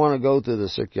heart. I don't want to go through the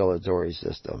circulatory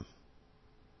system.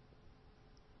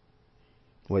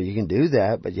 Well, you can do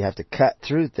that, but you have to cut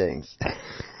through things.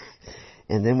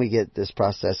 And then we get this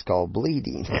process called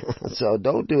bleeding. So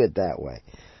don't do it that way.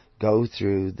 Go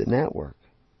through the network.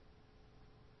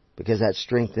 Because that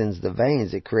strengthens the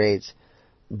veins. It creates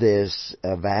this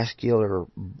vascular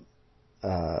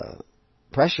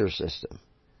pressure system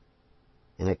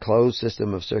in a closed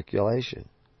system of circulation.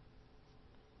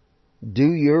 Do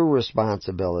your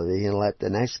responsibility and let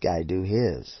the next guy do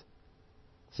his,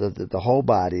 so that the whole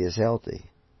body is healthy.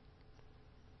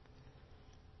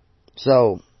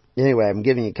 So, anyway, I'm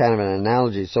giving you kind of an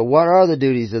analogy. So what are the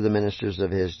duties of the ministers of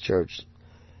his church?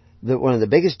 One of the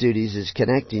biggest duties is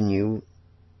connecting you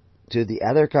to the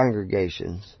other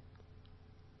congregations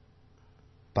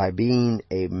by being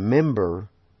a member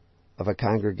of a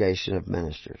congregation of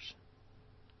ministers.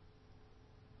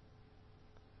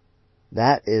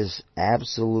 That is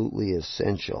absolutely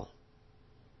essential.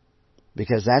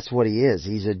 Because that's what he is.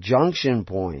 He's a junction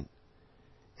point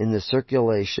in the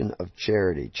circulation of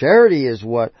charity. Charity is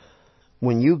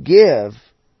when you give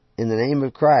in the name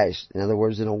of Christ, in other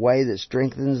words, in a way that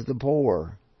strengthens the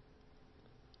poor,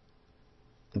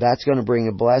 that's going to bring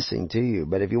a blessing to you.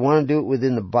 But if you want to do it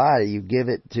within the body, you give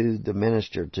it to the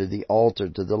minister, to the altar,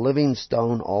 to the living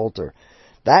stone altar.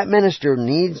 That minister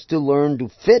needs to learn to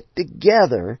fit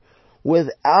together with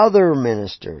other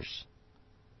ministers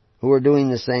who are doing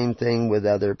the same thing with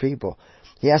other people.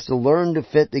 He has to learn to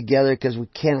fit together because we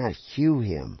cannot hew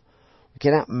him. We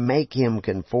cannot make him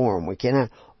conform. We cannot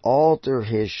alter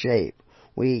his shape.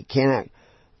 We cannot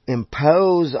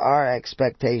impose our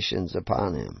expectations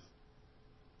upon him.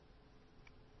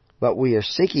 But we are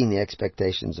seeking the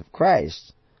expectations of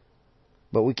Christ,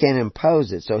 but we can't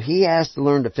impose it. So he has to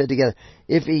learn to fit together.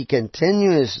 If he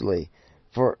continuously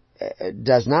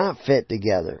does not fit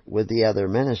together with the other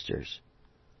ministers,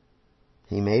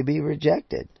 he may be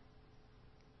rejected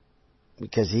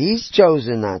because he's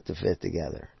chosen not to fit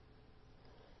together.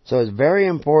 So it's very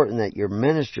important that your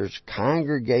ministers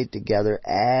congregate together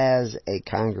as a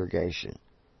congregation.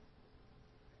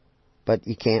 But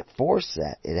you can't force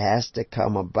that. It has to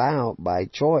come about by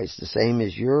choice. The same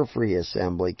as your free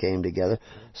assembly came together,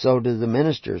 so do the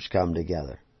ministers come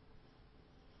together.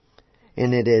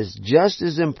 And it is just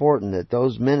as important that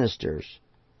those ministers,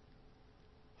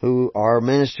 who are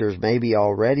ministers maybe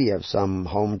already of some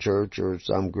home church or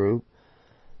some group,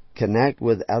 connect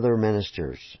with other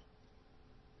ministers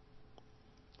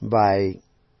by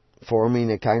forming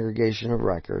a congregation of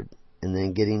record and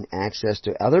then getting access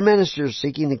to other ministers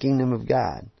seeking the kingdom of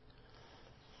God.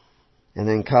 And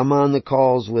then come on the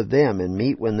calls with them and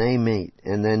meet when they meet.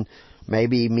 And then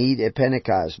maybe meet at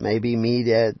Pentecost. Maybe meet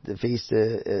at the feast,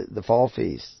 the fall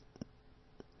feast.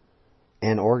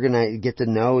 And organize, get to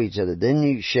know each other. Then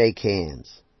you shake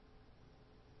hands.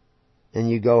 And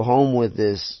you go home with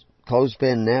this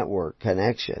clothespin network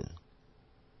connection,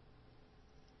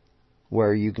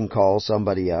 where you can call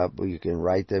somebody up, or you can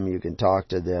write them, you can talk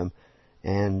to them,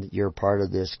 and you're part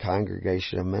of this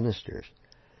congregation of ministers.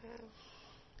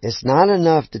 It's not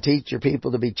enough to teach your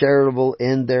people to be charitable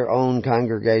in their own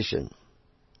congregation.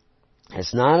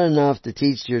 It's not enough to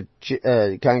teach your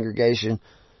congregation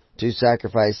to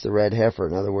sacrifice the red heifer.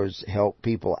 In other words, help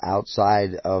people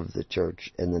outside of the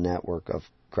church and the network of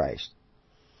Christ.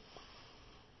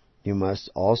 You must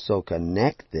also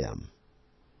connect them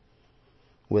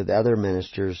with other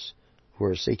ministers who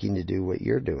are seeking to do what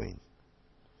you're doing.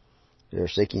 They're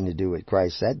seeking to do what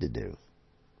Christ said to do,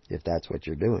 if that's what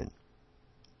you're doing.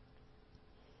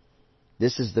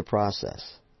 This is the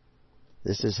process.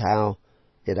 This is how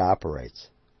it operates.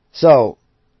 So,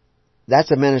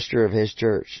 that's a minister of his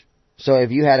church. So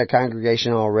if you had a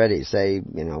congregation already, say,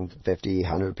 50,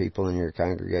 100 people in your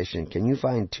congregation, can you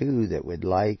find 2 that would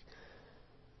like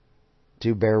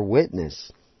to bear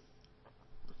witness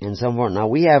in some form? Now,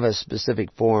 we have a specific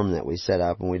form that we set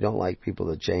up, and we don't like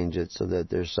people to change it so that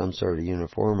there's some sort of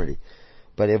uniformity.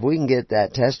 But if we can get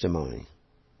that testimony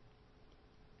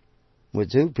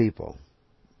with 2 people,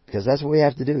 because that's what we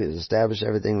have to do, is establish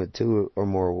everything with 2 or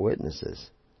more witnesses.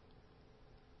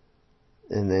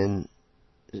 And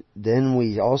then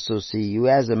we also see you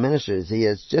as a minister. See,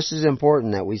 it's just as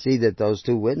important that we see that those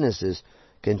 2 witnesses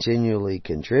continually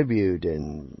contribute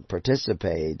and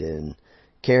participate and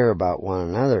care about one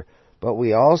another. But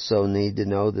we also need to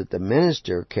know that the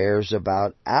minister cares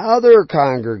about other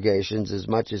congregations as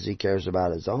much as he cares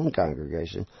about his own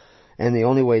congregation. And the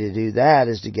only way to do that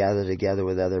is to gather together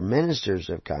with other ministers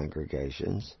of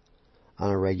congregations on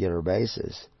a regular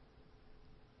basis.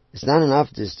 It's not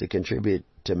enough just to contribute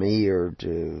to me or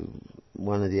to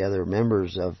one of the other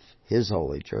members of his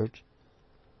holy church.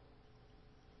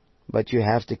 But you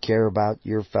have to care about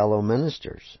your fellow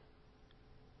ministers.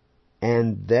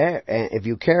 And if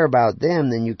you care about them,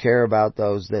 then you care about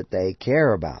those that they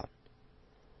care about.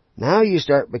 Now you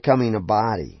start becoming a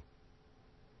body,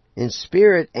 in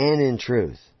spirit and in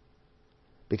truth.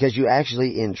 Because you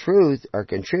actually, in truth, are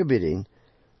contributing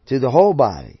to the whole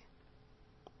body.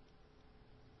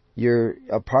 You're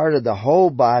a part of the whole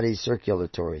body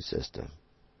circulatory system.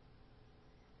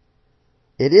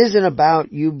 It isn't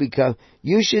about you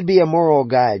should be a moral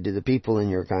guide to the people in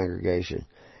your congregation.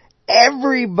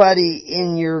 Everybody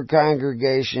in your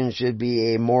congregation should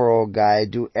be a moral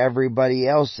guide to everybody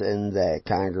else in that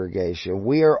congregation.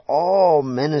 We are all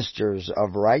ministers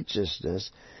of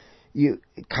righteousness.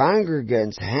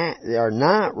 Congregants are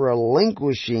not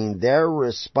relinquishing their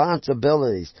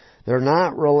responsibilities. They're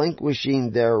not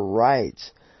relinquishing their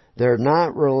rights. They're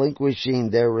not relinquishing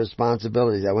their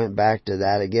responsibilities. I went back to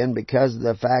that again because of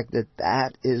the fact that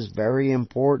that is very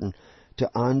important to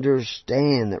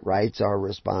understand that rights are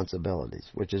responsibilities,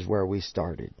 which is where we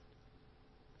started.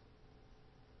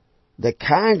 The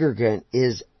congregant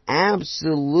is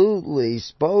absolutely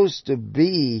supposed to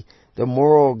be the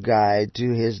moral guide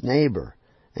to his neighbor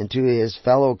and to his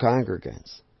fellow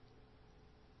congregants.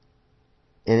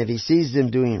 And if he sees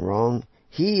them doing wrong,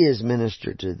 he is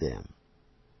minister to them.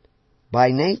 By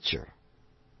nature,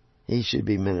 he should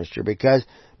be minister, because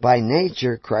by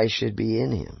nature, Christ should be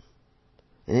in him.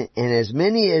 And as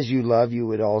many as you love, you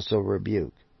would also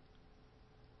rebuke.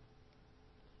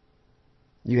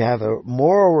 You have a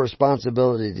moral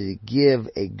responsibility to give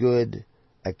a good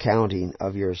accounting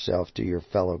of yourself to your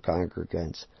fellow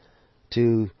congregants,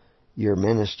 to your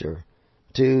minister,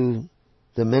 to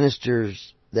the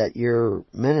ministers that your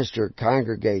minister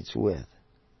congregates with.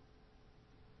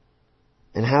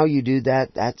 And how you do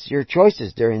that, that's your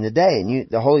choices during the day. And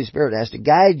the Holy Spirit has to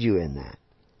guide you in that.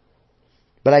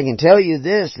 But I can tell you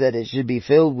this, that it should be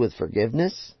filled with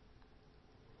forgiveness.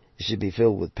 It should be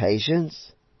filled with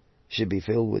patience. It should be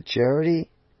filled with charity.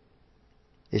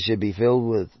 It should be filled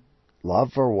with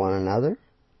love for one another.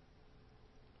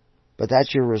 But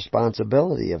that's your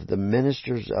responsibility of the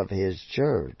ministers of His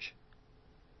church.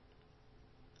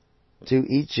 To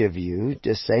each of you,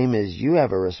 the same as you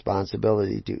have a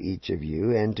responsibility to each of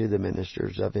you and to the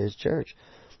ministers of His church.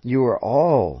 You are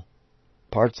all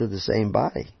parts of the same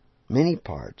body, many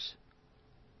parts.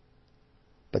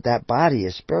 But that body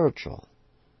is spiritual.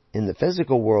 In the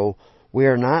physical world, we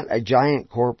are not a giant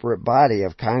corporate body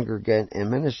of congregant and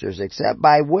ministers except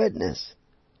by witness.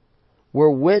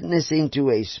 We're witnessing to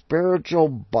a spiritual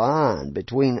bond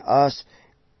between us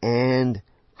and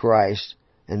Christ,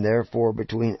 and therefore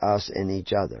between us and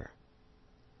each other.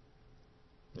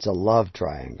 It's a love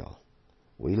triangle.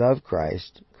 We love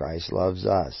Christ. Christ loves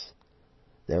us.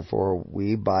 Therefore,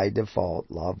 we by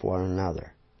default love one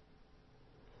another.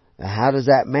 Now, how does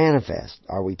that manifest?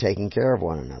 Are we taking care of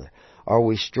one another? Are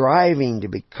we striving to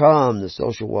become the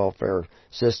social welfare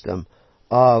system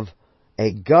of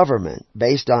a government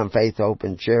based on faith, hope,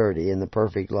 and charity and the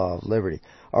perfect law of liberty?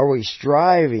 Are we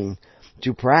striving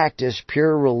to practice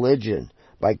pure religion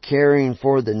by caring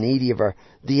for the needy of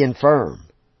the infirm?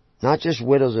 Not just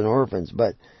widows and orphans,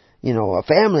 but, a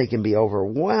family can be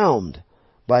overwhelmed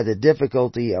by the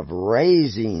difficulty of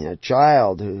raising a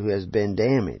child who has been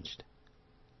damaged.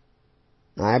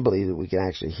 Now, I believe that we can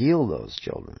actually heal those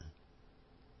children.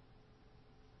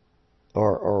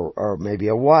 Or maybe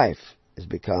a wife has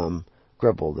become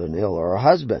crippled and ill, or a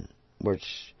husband, which,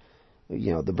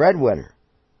 the breadwinner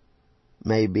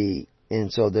may be,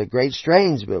 and so the great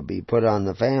strains will be put on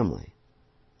the family,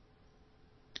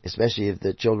 especially if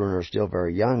the children are still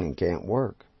very young and can't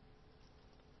work.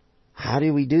 How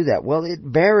do we do that? Well, it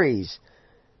varies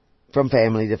from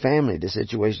family to family, to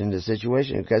situation,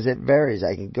 because it varies.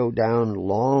 I can go down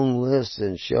long lists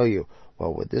and show you,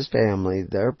 well, with this family,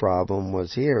 their problem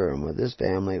was here, and with this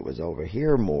family, it was over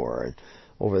here more,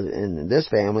 and this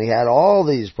family had all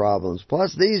these problems,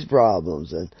 plus these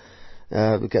problems,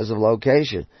 and because of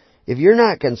location. If you're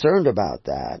not concerned about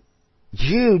that,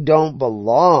 you don't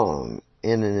belong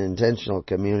in an intentional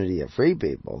community of free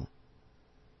people.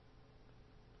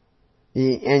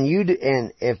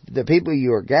 And if the people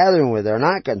you are gathering with are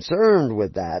not concerned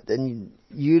with that, then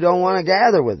you don't want to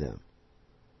gather with them.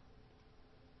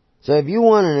 So if you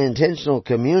want an intentional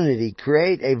community,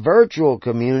 create a virtual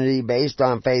community based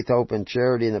on faith, hope, and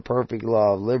charity and the perfect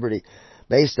law of liberty,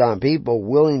 based on people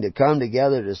willing to come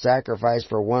together to sacrifice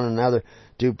for one another,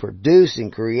 to produce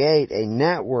and create a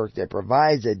network that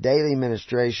provides a daily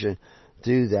ministration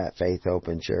through that faith, hope,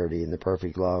 and charity and the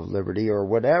perfect law of liberty, or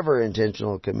whatever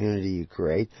intentional community you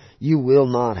create. You will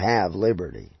not have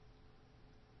liberty.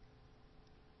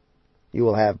 You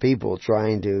will have people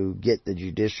trying to get the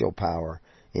judicial power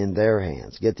in their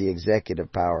hands, get the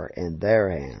executive power in their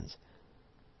hands,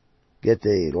 get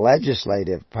the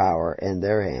legislative power in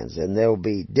their hands, and they'll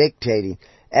be dictating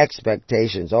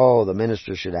expectations. Oh, the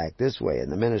minister should act this way,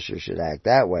 and the minister should act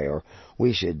that way, or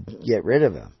we should get rid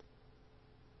of him.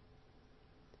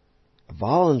 A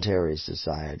voluntary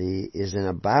society isn't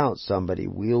about somebody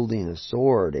wielding a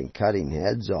sword and cutting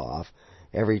heads off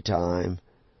every time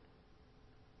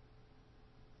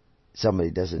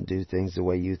somebody doesn't do things the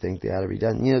way you think they ought to be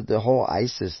done. The whole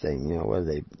ISIS thing, where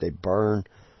they burn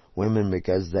women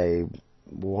because they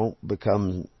won't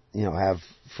become, have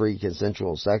free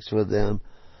consensual sex with them,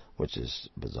 which is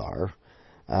bizarre.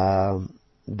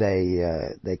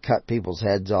 They cut people's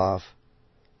heads off.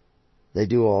 They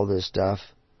do all this stuff.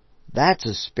 That's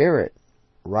a spirit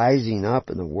rising up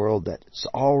in the world that's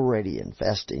already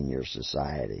infesting your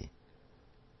society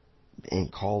and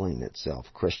calling itself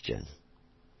Christian.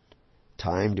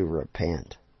 Time to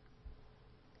repent.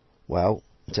 Well,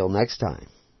 until next time,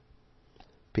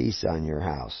 peace on your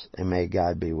house, and may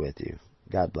God be with you.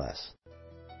 God bless.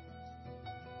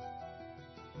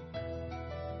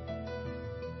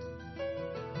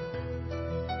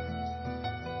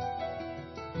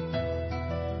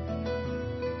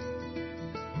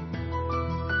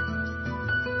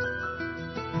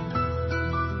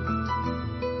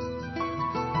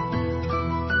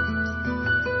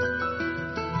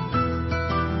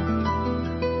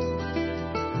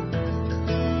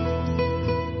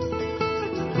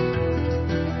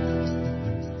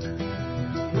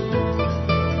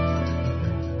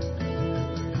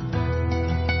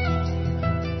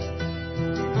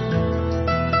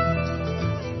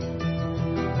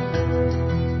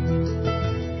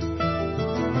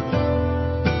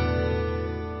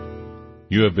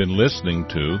 You have been listening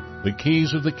to The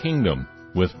Keys of the Kingdom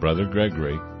with Brother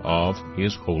Gregory of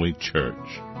His Holy Church.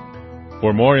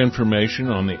 For more information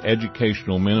on the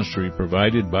educational ministry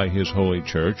provided by His Holy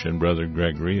Church and Brother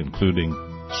Gregory, including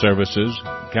services,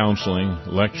 counseling,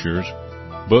 lectures,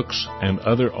 books, and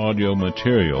other audio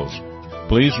materials,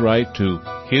 please write to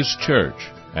His Church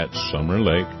at Summer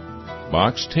Lake,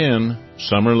 Box 10,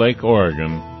 Summer Lake,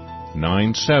 Oregon,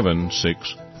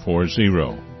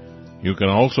 97640. You can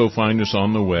also find us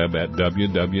on the web at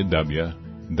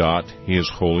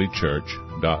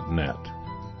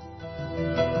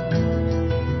www.hisholychurch.net.